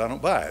he could. I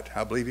don't buy it.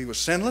 I believe he was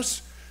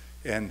sinless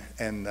and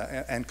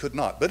could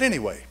not. But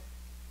anyway,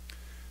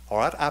 all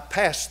right, I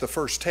passed the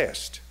first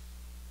test.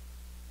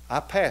 I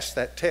passed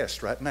that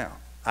test right now.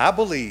 I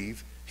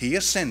believe he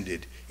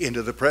ascended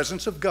into the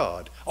presence of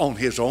God on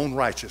his own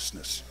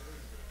righteousness.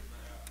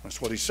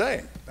 That's what he's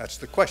saying. That's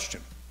the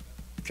question.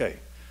 Okay.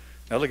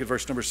 Now look at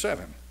verse number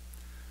 7.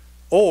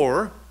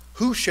 Or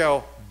who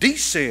shall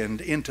descend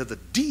into the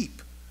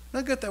deep?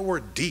 Now get that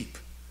word deep.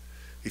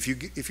 If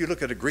you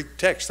look at a Greek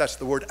text, that's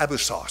the word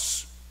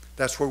abyssos.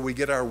 That's where we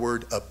get our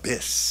word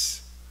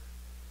abyss.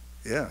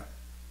 Yeah.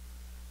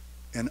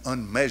 An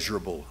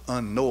unmeasurable,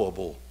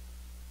 unknowable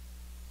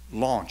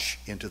launch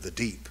into the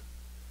deep.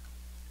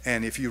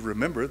 And if you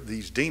remember,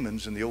 these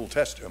demons in the Old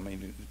Testament, I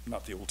mean,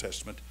 not the Old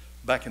Testament,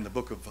 back in the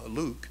book of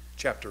Luke,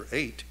 chapter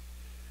 8,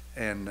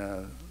 and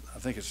I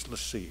think it's,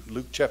 let's see,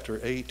 Luke chapter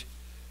 8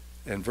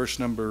 and verse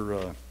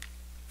number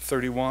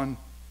 31.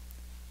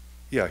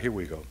 Yeah, here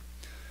we go.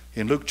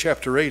 In Luke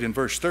chapter 8 and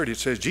verse 30, it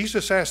says,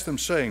 Jesus asked them,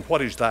 saying,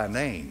 what is thy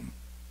name?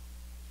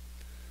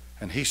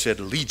 And he said,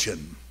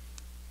 Legion,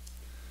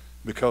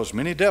 because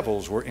many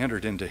devils were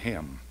entered into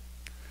him.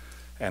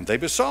 And they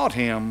besought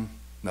him,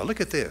 now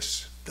look at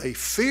this, they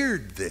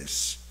feared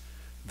this.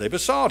 They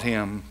besought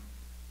him,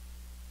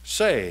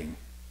 saying,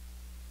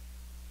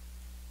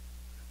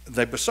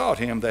 they besought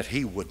him that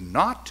he would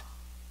not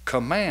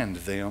command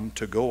them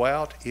to go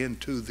out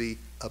into the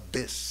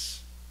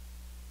abyss.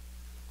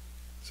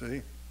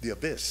 See, the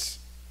abyss.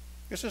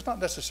 This is not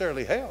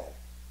necessarily hell.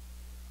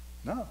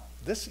 No,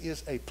 this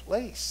is a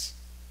place.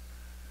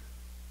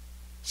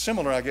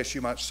 Similar, I guess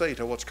you might say,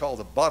 to what's called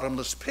the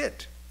bottomless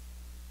pit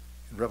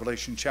in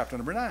Revelation chapter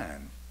number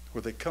 9,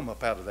 where they come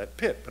up out of that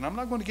pit. But I'm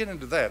not going to get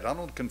into that. I don't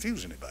want to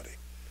confuse anybody.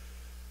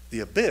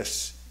 The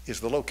abyss is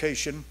the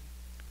location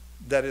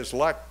that is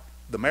like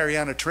the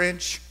Mariana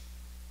Trench,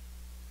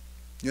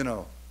 you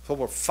know,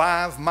 over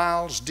 5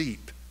 miles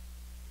deep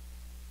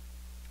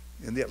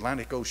in the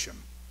Atlantic Ocean,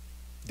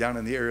 down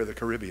in the area of the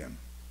Caribbean.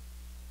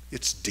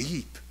 It's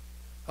deep.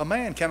 A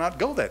man cannot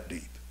go that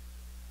deep.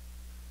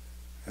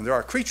 And there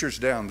are creatures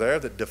down there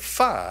that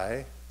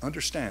defy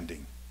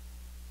understanding.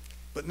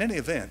 But in any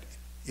event,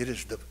 it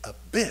is the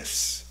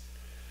abyss.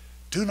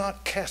 Do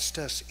not cast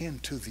us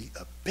into the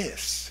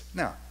abyss.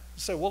 Now,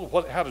 say,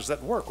 well, how does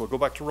that work? Well, go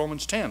back to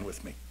Romans 10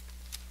 with me.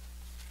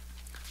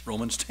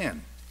 Romans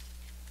 10.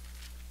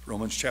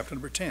 Romans chapter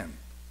number 10.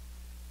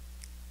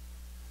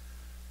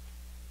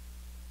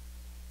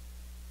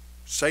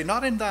 Say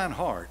not in thine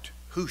heart,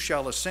 who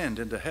shall ascend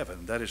into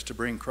heaven? That is to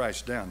bring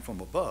Christ down from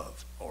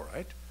above. All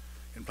right.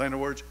 In plainer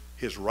words,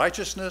 his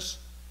righteousness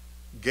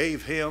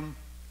gave him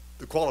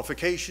the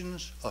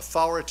qualifications,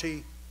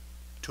 authority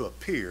to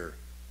appear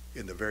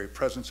in the very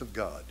presence of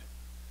God.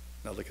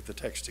 Now look at the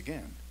text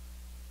again.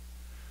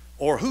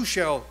 Or who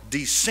shall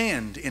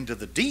descend into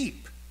the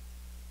deep?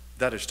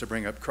 That is to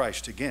bring up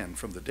Christ again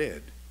from the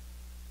dead.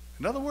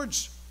 In other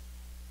words,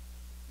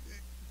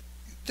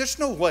 there's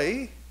no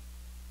way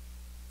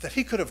that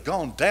he could have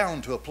gone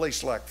down to a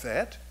place like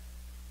that.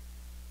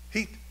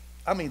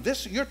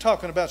 You're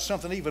talking about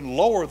something even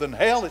lower than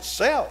hell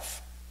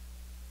itself.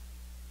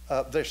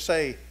 They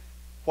say,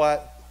 why,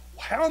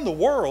 how in the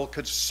world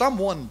could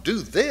someone do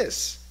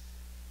this?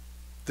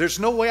 There's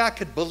no way I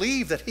could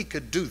believe that he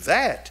could do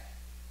that.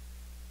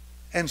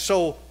 And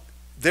so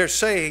they're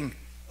saying,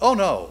 oh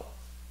no,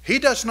 he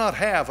does not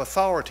have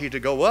authority to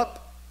go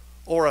up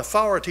or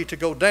authority to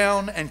go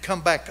down and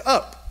come back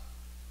up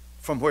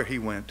from where he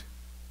went.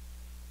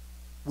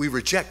 We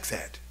reject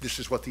that. This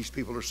is what these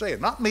people are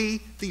saying. Not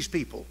me, these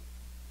people.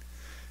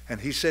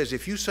 And he says,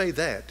 if you say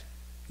that,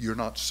 you're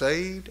not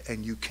saved,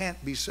 and you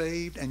can't be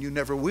saved, and you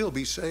never will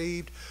be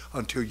saved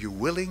until you're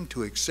willing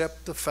to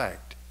accept the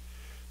fact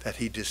that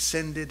he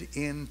descended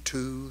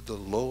into the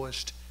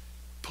lowest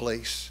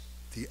place,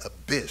 the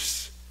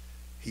abyss.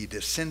 He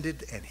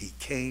descended and he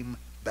came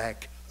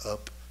back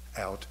up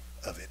out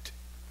of it.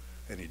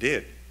 And he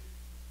did.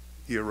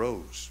 He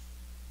arose.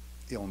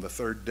 On the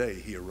third day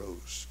he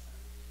arose.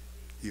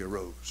 He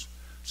arose.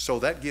 So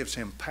that gives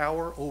him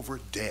power over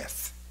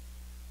death.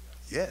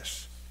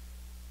 Yes.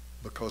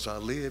 Because I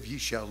live, ye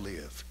shall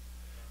live.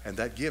 And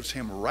that gives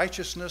him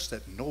righteousness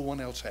that no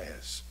one else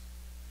has.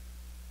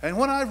 And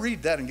when I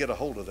read that and get a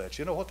hold of that,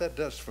 you know what that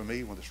does for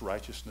me with this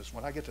righteousness?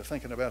 When I get to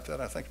thinking about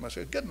that, I think to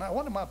myself, good night,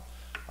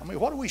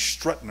 what are we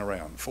strutting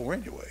around for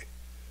anyway?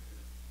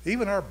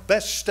 Even our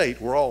best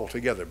state, we're all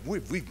together.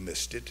 We've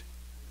missed it.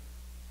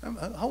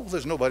 I hope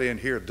there's nobody in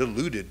here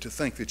deluded to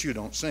think that you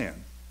don't sin.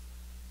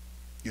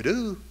 You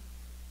do.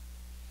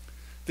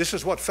 This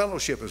is what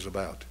fellowship is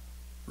about.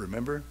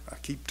 Remember, I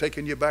keep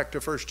taking you back to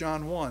 1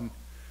 John 1.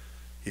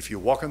 If you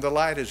walk in the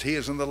light as he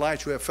is in the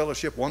light, you have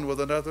fellowship one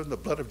with another. The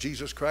blood of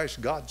Jesus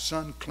Christ, God's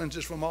Son,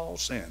 cleanses from all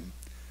sin.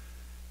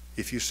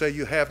 If you say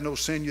you have no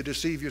sin, you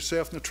deceive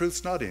yourself and the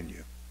truth's not in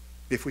you.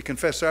 If we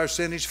confess our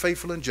sin, he's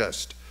faithful and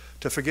just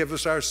to forgive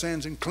us our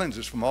sins and cleanse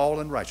us from all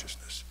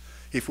unrighteousness.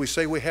 If we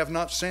say we have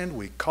not sinned,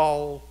 we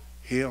call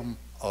him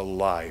a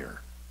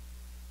liar.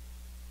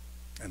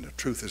 And the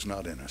truth is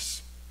not in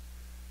us.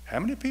 How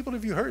many people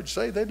have you heard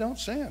say they don't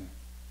sin?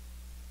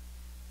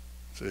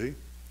 See?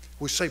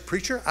 We say,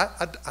 preacher,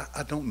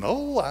 I don't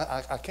know.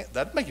 I can't.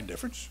 That make a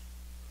difference.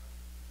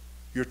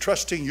 You're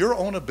trusting your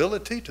own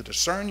ability to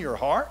discern your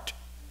heart.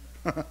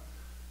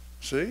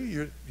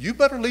 See? You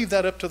better leave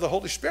that up to the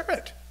Holy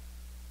Spirit.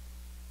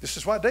 This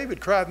is why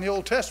David cried in the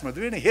Old Testament, is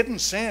there any hidden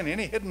sin,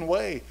 any hidden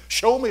way?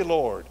 Show me,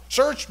 Lord.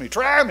 Search me,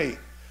 try me,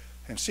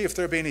 and see if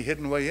there be any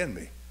hidden way in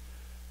me.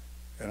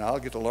 And I'll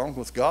get along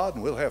with God,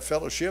 and we'll have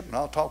fellowship, and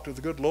I'll talk to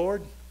the good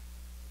Lord.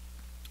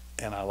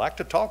 And I like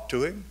to talk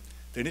to him.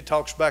 Then he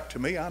talks back to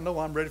me. I know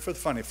I'm ready for the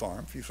funny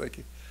farm. If you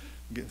think,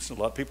 a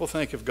lot of people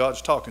think if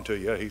God's talking to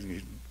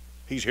you,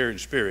 He's hearing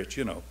spirits,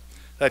 you know,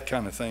 that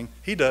kind of thing.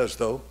 He does,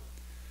 though.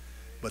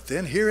 But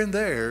then here and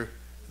there,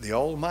 the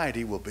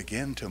Almighty will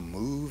begin to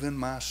move in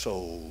my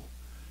soul,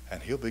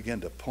 and He'll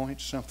begin to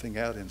point something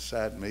out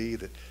inside me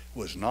that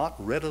was not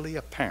readily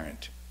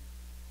apparent.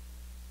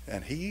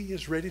 And He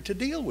is ready to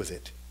deal with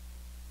it.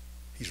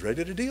 He's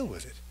ready to deal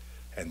with it.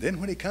 And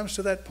then when He comes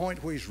to that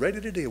point where He's ready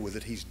to deal with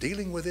it, He's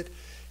dealing with it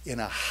in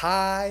a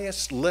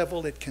highest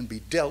level it can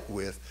be dealt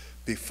with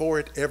before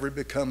it ever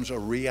becomes a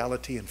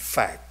reality and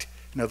fact.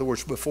 In other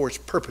words, before it's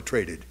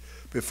perpetrated,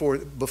 before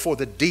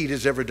the deed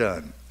is ever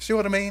done. See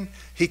what I mean?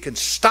 He can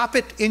stop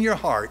it in your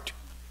heart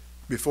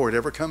before it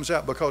ever comes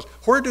out. Because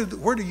where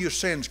do your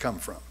sins come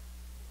from?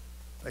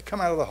 They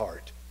come out of the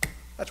heart.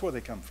 That's where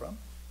they come from.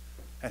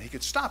 And He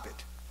could stop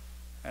it.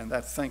 And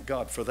thank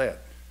God for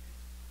that.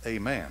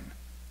 Amen.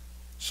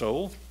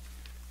 So,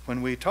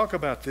 when we talk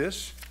about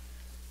this,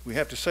 we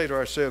have to say to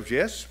ourselves,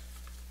 yes,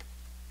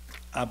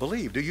 I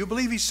believe. Do you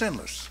believe He's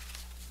sinless?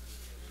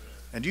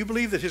 And do you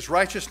believe that His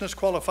righteousness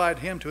qualified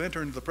Him to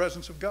enter into the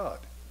presence of God?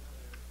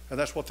 And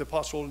that's what the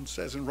apostle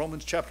says in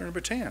Romans chapter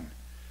number 10.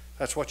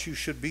 That's what you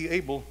should be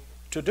able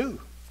to do.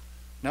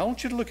 Now I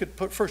want you to look at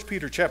 1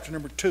 Peter chapter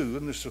number 2,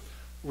 and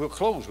we'll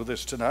close with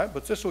this tonight,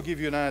 but this will give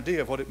you an idea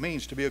of what it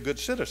means to be a good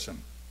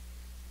citizen.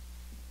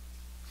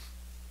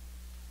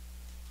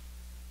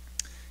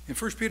 In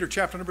 1 Peter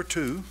chapter number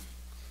 2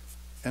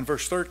 and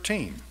verse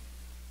 13.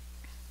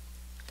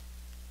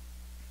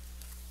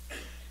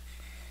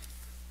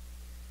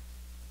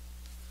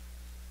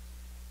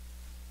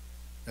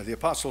 Now the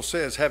apostle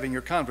says, having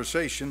your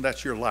conversation,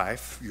 that's your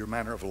life, your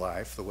manner of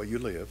life, the way you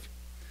live,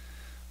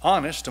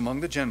 honest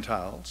among the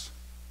Gentiles.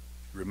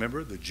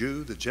 Remember, the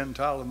Jew, the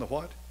Gentile, and the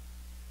what?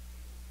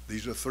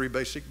 These are three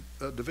basic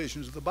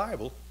divisions of the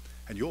Bible,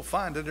 and you'll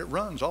find that it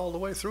runs all the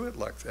way through it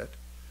like that.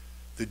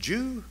 The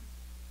Jew,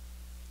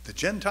 the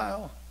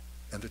Gentile,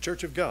 and the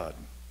church of God.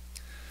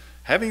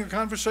 Having a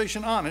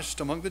conversation honest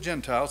among the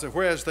Gentiles, that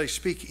whereas they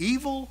speak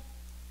evil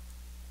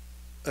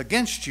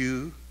against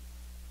you,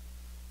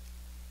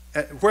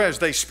 whereas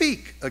they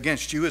speak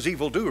against you as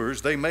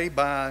evildoers, they may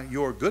by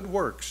your good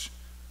works,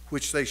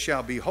 which they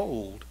shall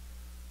behold,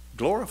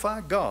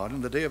 glorify God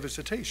in the day of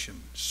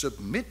visitation.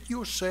 Submit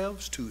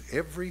yourselves to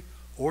every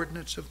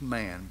ordinance of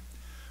man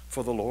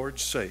for the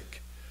Lord's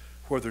sake,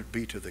 whether it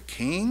be to the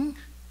king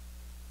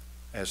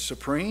as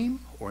supreme,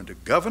 or unto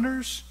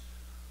governors,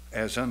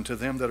 as unto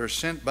them that are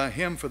sent by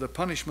Him for the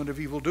punishment of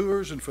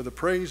evildoers and for the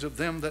praise of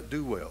them that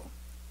do well.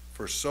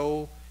 For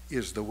so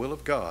is the will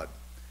of God,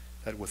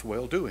 that with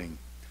well-doing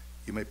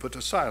you may put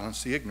to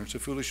silence the ignorance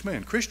of foolish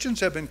men. Christians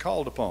have been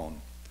called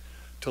upon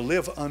to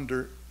live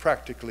under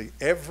practically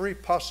every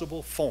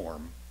possible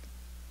form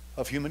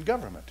of human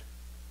government.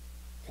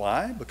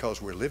 Why?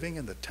 Because we're living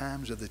in the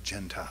times of the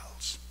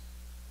Gentiles.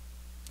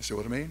 You see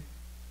what I mean?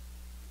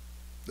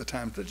 The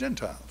times of the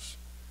Gentiles.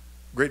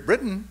 Great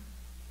Britain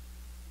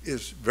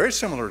is very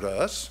similar to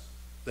us.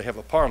 They have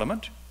a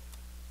parliament,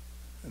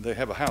 and they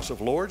have a House of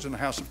Lords and a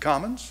House of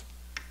Commons.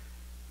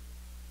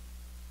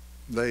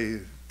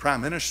 The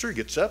Prime Minister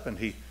gets up and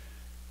he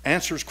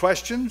answers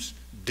questions,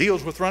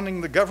 deals with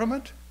running the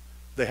government.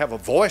 They have a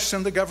voice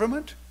in the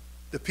government.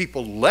 The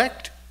people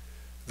elect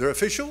their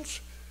officials.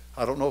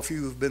 I don't know if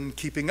you've been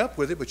keeping up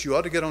with it, but you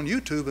ought to get on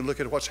YouTube and look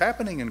at what's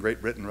happening in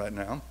Great Britain right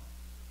now.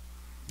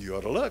 You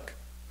ought to look.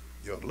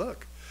 You ought to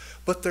look.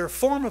 But their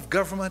form of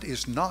government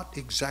is not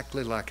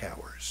exactly like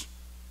ours.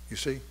 You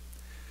see?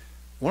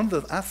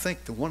 I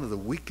think one of the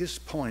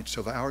weakest points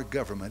of our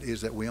government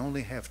is that we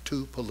only have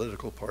two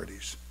political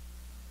parties.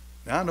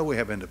 Now, I know we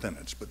have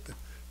independence, but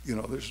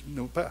there's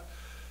no power.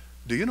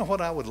 Do you know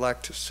what I would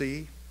like to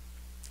see?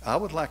 I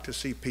would like to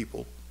see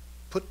people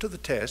put to the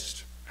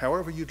test,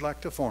 however you'd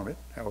like to form it,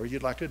 however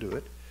you'd like to do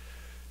it,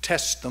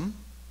 test them,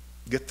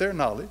 get their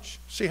knowledge,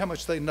 see how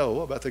much they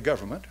know about the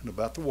government and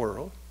about the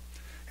world.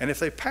 And if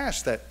they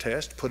pass that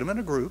test, put them in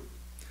a group,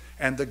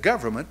 and the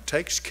government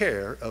takes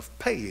care of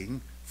paying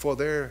for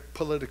their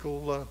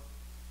political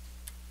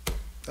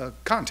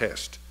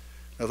contest.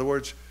 In other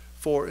words,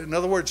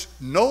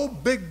 no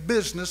big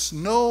business,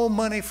 no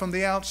money from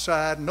the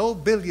outside, no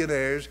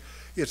billionaires.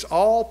 It's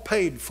all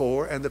paid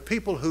for, and the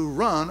people who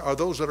run are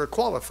those that are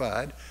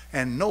qualified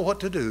and know what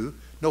to do,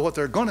 know what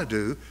they're going to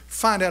do,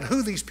 find out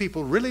who these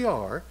people really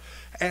are,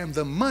 and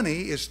the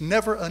money is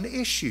never an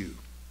issue.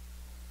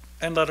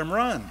 And let them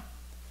run.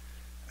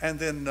 And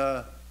then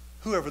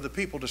whoever the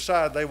people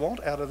decide they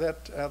want out of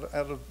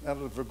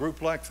a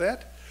group like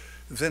that,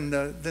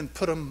 then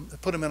put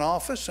them in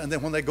office. And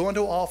then when they go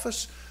into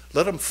office,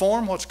 let them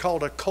form what's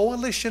called a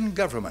coalition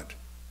government.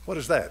 What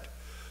is that?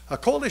 A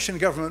coalition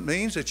government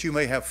means that you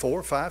may have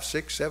 4, 5,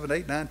 6, 7,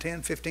 8, 9,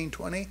 10, 15,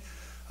 20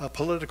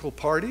 political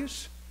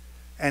parties.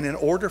 And in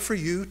order for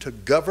you to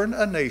govern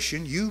a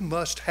nation, you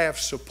must have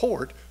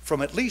support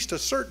from at least a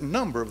certain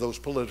number of those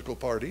political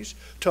parties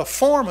to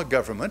form a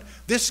government.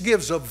 This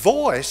gives a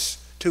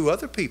voice to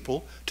other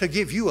people to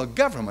give you a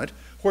government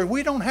where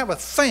we don't have a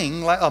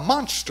thing, like a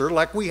monster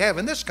like we have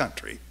in this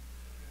country.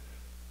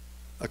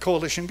 A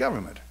coalition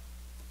government.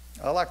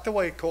 I like the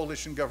way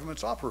coalition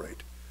governments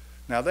operate.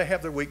 Now, they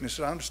have their weaknesses.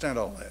 I understand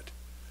all that.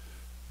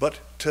 But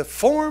to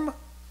form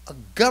a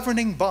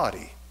governing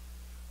body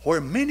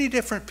where many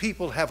different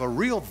people have a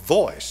real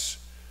voice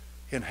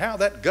in how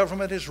that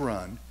government is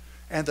run,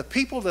 and the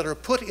people that are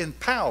put in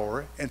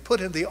power and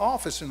put in the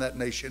office in that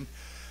nation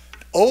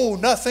owe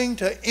nothing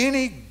to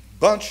any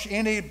bunch,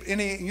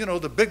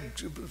 the big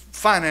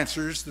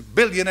financiers, the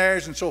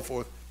billionaires and so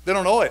forth. They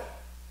don't owe it.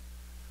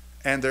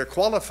 And they're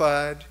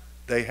qualified.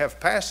 They have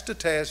passed a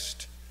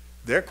test.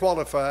 They're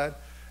qualified.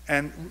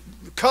 And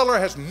color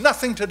has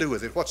nothing to do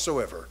with it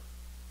whatsoever.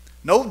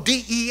 No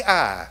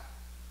DEI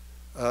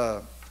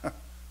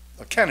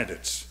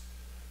candidates.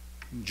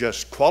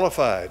 Just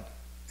qualified.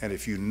 And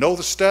if you know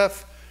the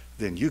stuff,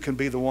 then you can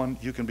be the one.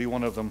 You can be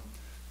one of them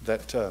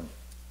that are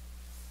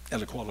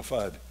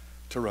qualified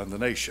to run the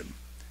nation.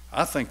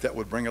 I think that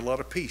would bring a lot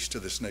of peace to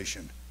this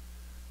nation.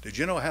 Did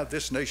you know how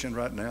this nation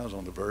right now is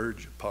on the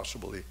verge,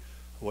 possibly,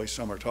 the way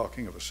some are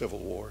talking, of a civil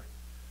war?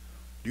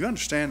 Do you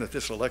understand that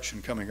this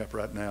election coming up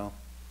right now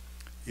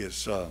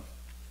is a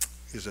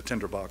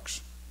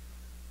tinderbox?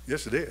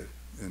 Yes, it is.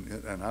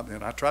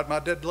 And I tried my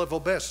dead level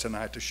best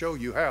tonight to show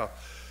you how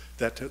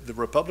that the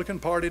Republican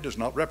Party does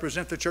not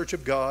represent the Church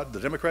of God. The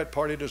Democrat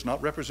Party does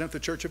not represent the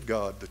Church of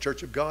God. The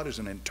Church of God is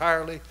an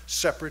entirely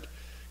separate,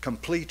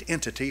 complete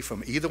entity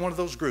from either one of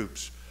those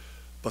groups.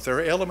 But there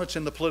are elements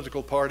in the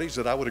political parties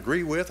that I would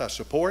agree with, I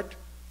support,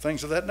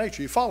 things of that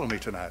nature. You follow me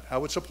tonight? I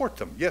would support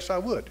them. Yes, I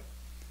would.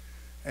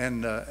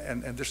 And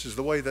this is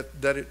the way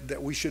that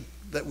we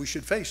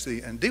should face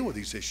and deal with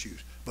these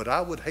issues. But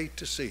I would hate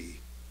to see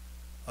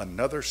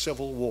another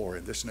civil war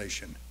in this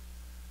nation,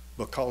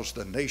 because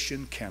the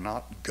nation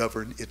cannot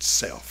govern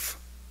itself.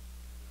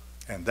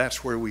 And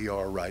that's where we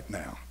are right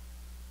now.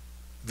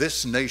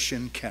 This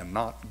nation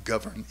cannot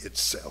govern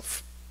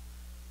itself.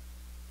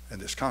 And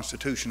this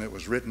Constitution that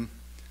was written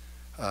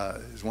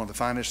is one of the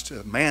finest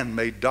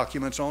man-made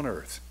documents on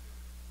earth.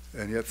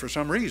 And yet for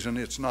some reason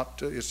it's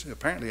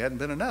apparently hadn't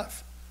been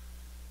enough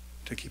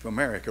to keep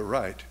America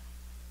right.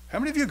 How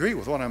many of you agree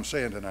with what I'm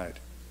saying tonight?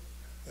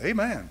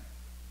 Amen.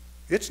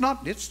 It's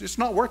not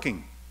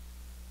working.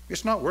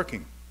 It's not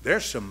working.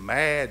 There's some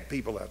mad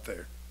people out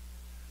there.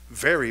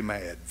 Very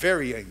mad,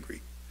 very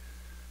angry.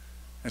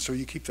 And so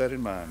you keep that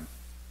in mind.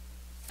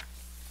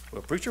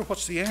 Well, preacher,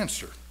 what's the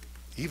answer?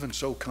 Even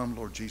so, come,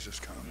 Lord Jesus,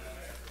 come.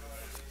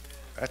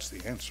 That's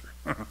the answer.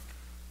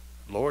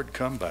 Lord,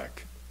 come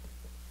back.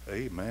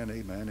 Amen,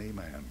 amen,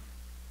 amen.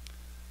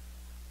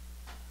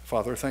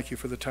 Father, thank you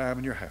for the time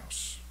in your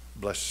house.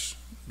 Bless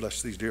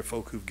these dear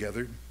folk who've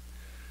gathered.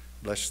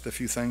 Bless the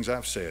few things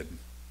I've said.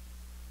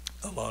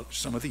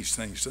 Some of these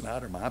things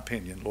tonight are my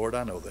opinion. Lord,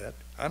 I know that.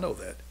 I know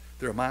that.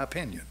 They're my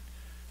opinion.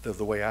 They're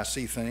the way I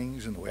see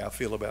things and the way I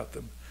feel about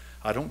them.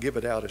 I don't give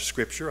it out as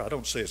scripture. I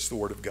don't say it's the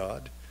Word of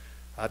God.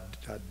 I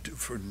do,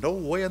 for no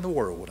way in the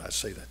world would I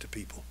say that to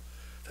people,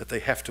 that they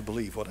have to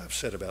believe what I've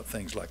said about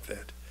things like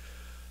that.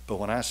 But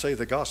when I say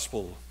the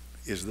gospel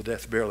is the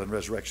death, burial, and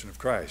resurrection of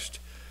Christ,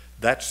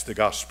 that's the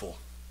gospel.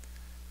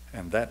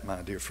 And that,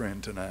 my dear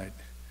friend, tonight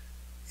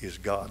is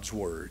God's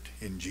word.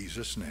 In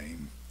Jesus'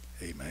 name,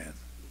 amen.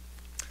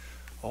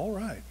 All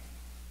right.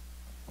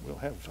 We'll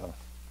have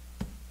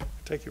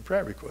take your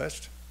prayer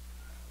request.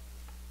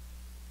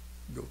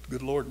 Go to the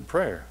good Lord in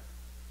prayer.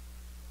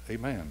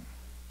 Amen.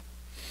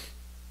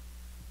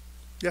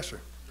 Yes, sir.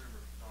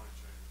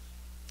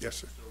 Yes,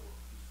 sir.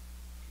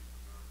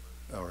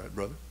 All right,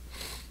 brother.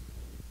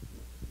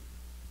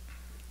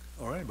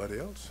 All right, anybody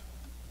else?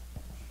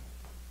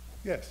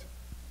 Yes.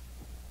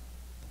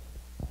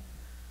 I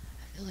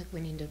feel like we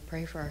need to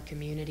pray for our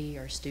community,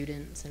 our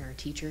students, and our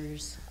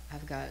teachers.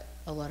 I've got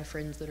a lot of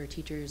friends that are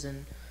teachers,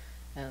 and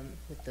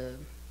with the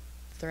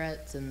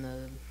threats and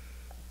the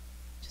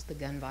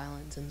gun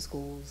violence in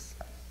schools,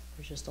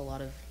 there's just a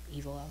lot of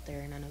evil out there,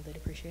 and I know they'd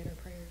appreciate our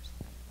prayers.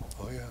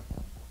 Oh, yeah.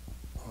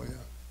 Oh, yeah.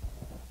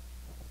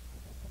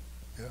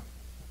 Yeah.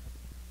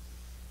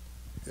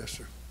 Yes,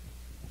 sir.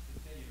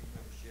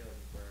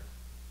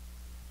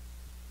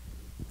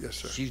 Yes,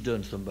 sir. She's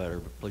done some better,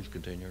 but please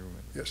continue to remember.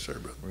 Yes, sir,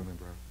 brother.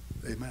 Remember her.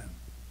 Amen.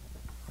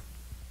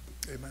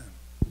 Amen.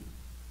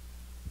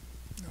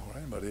 All right,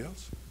 anybody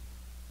else?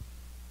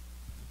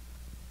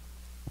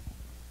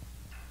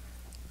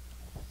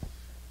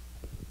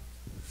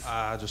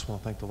 I just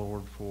want to thank the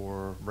Lord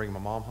for bringing my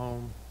mom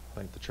home.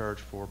 Thank the church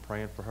for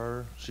praying for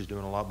her. She's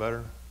doing a lot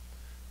better.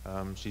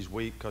 She's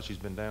weak because she's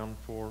been down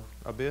for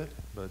a bit,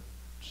 but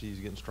she's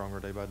getting stronger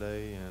day by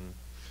day, and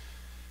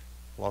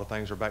a lot of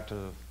things are back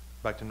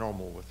to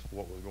normal with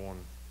what was going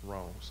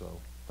wrong. So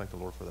thank the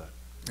Lord for that.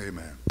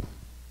 Amen.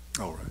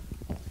 All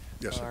right.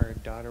 Yes, sir. Our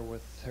daughter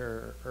with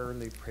her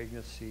early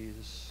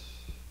pregnancies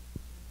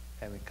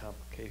having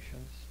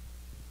complications,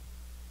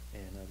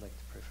 and I'd like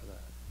to pray for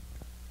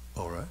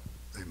that. All right.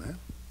 Amen.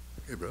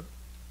 Hey, brother.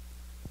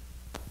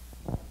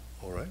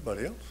 All right.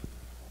 Anybody else?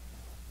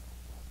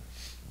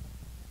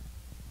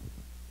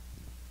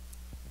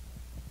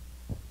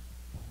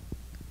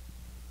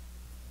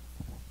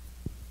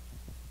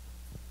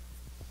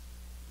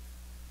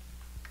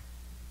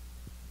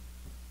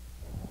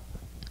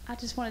 I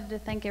just wanted to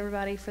thank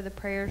everybody for the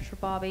prayers for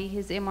Bobby.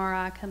 His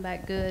MRI come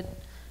back good,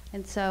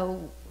 and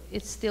so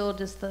it's still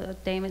just the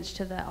damage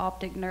to the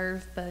optic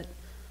nerve, but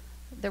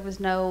there was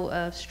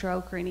no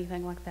stroke or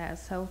anything like that.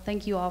 So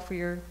thank you all for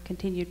your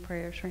continued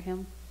prayers for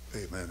him.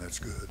 Amen. That's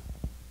good.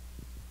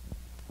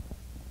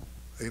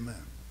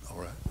 Amen. All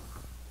right.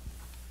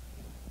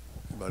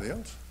 Anybody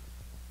else?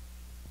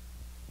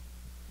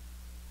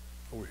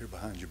 Over here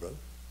behind you, brother.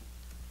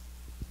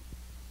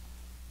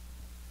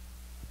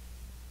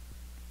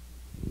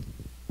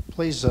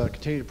 Please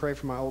continue to pray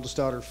for my oldest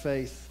daughter,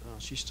 Faith.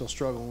 She's still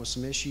struggling with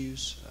some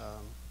issues,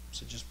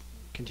 so just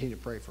continue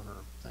to pray for her.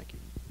 Thank you.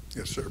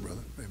 Yes, sir,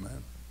 brother.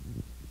 Amen.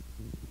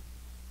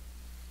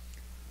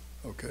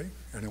 Okay.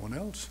 Anyone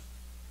else?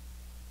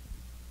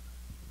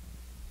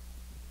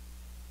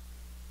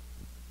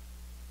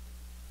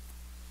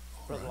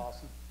 Brother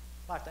Lawson,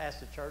 I'd like to ask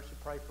the church to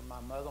pray for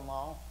my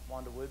mother-in-law,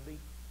 Wanda Woodby.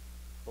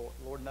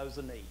 Lord knows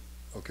the need.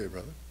 Okay,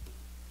 brother.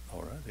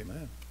 All right.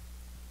 Amen.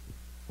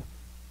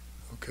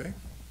 Okay.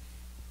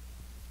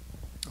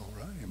 All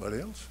right.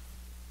 Anybody else?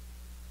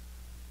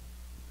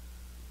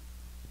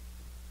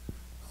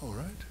 All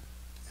right.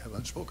 You have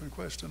unspoken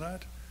requests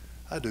tonight?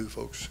 I do,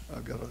 folks.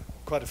 I've got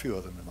quite a few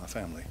of them in my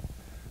family.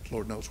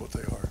 Lord knows what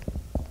they are.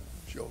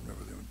 So y'all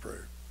remember them in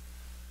prayer.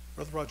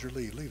 Brother Roger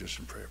Lee, lead us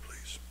in prayer,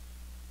 please.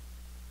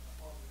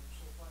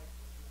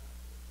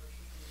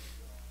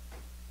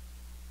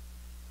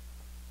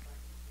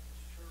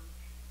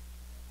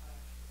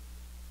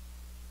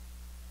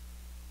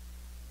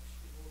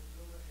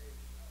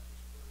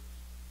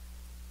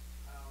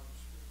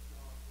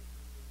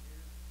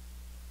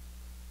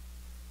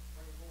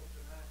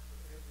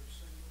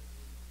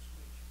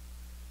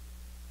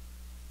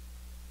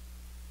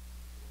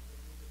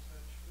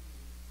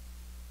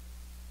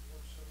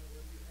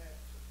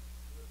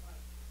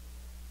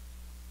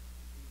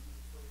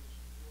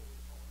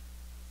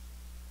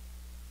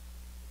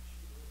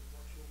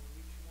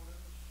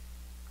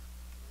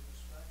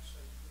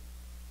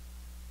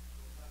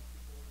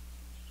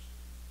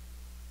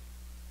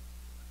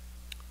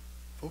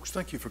 Folks,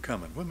 thank you for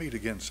coming. We'll meet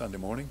again Sunday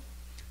morning,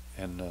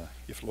 and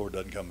if the Lord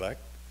doesn't come back,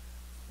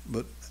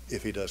 but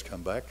if he does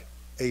come back,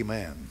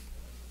 amen.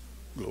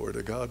 Glory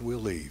to God, we'll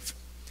leave.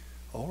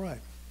 All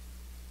right.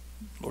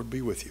 Lord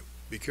be with you.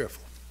 Be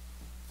careful.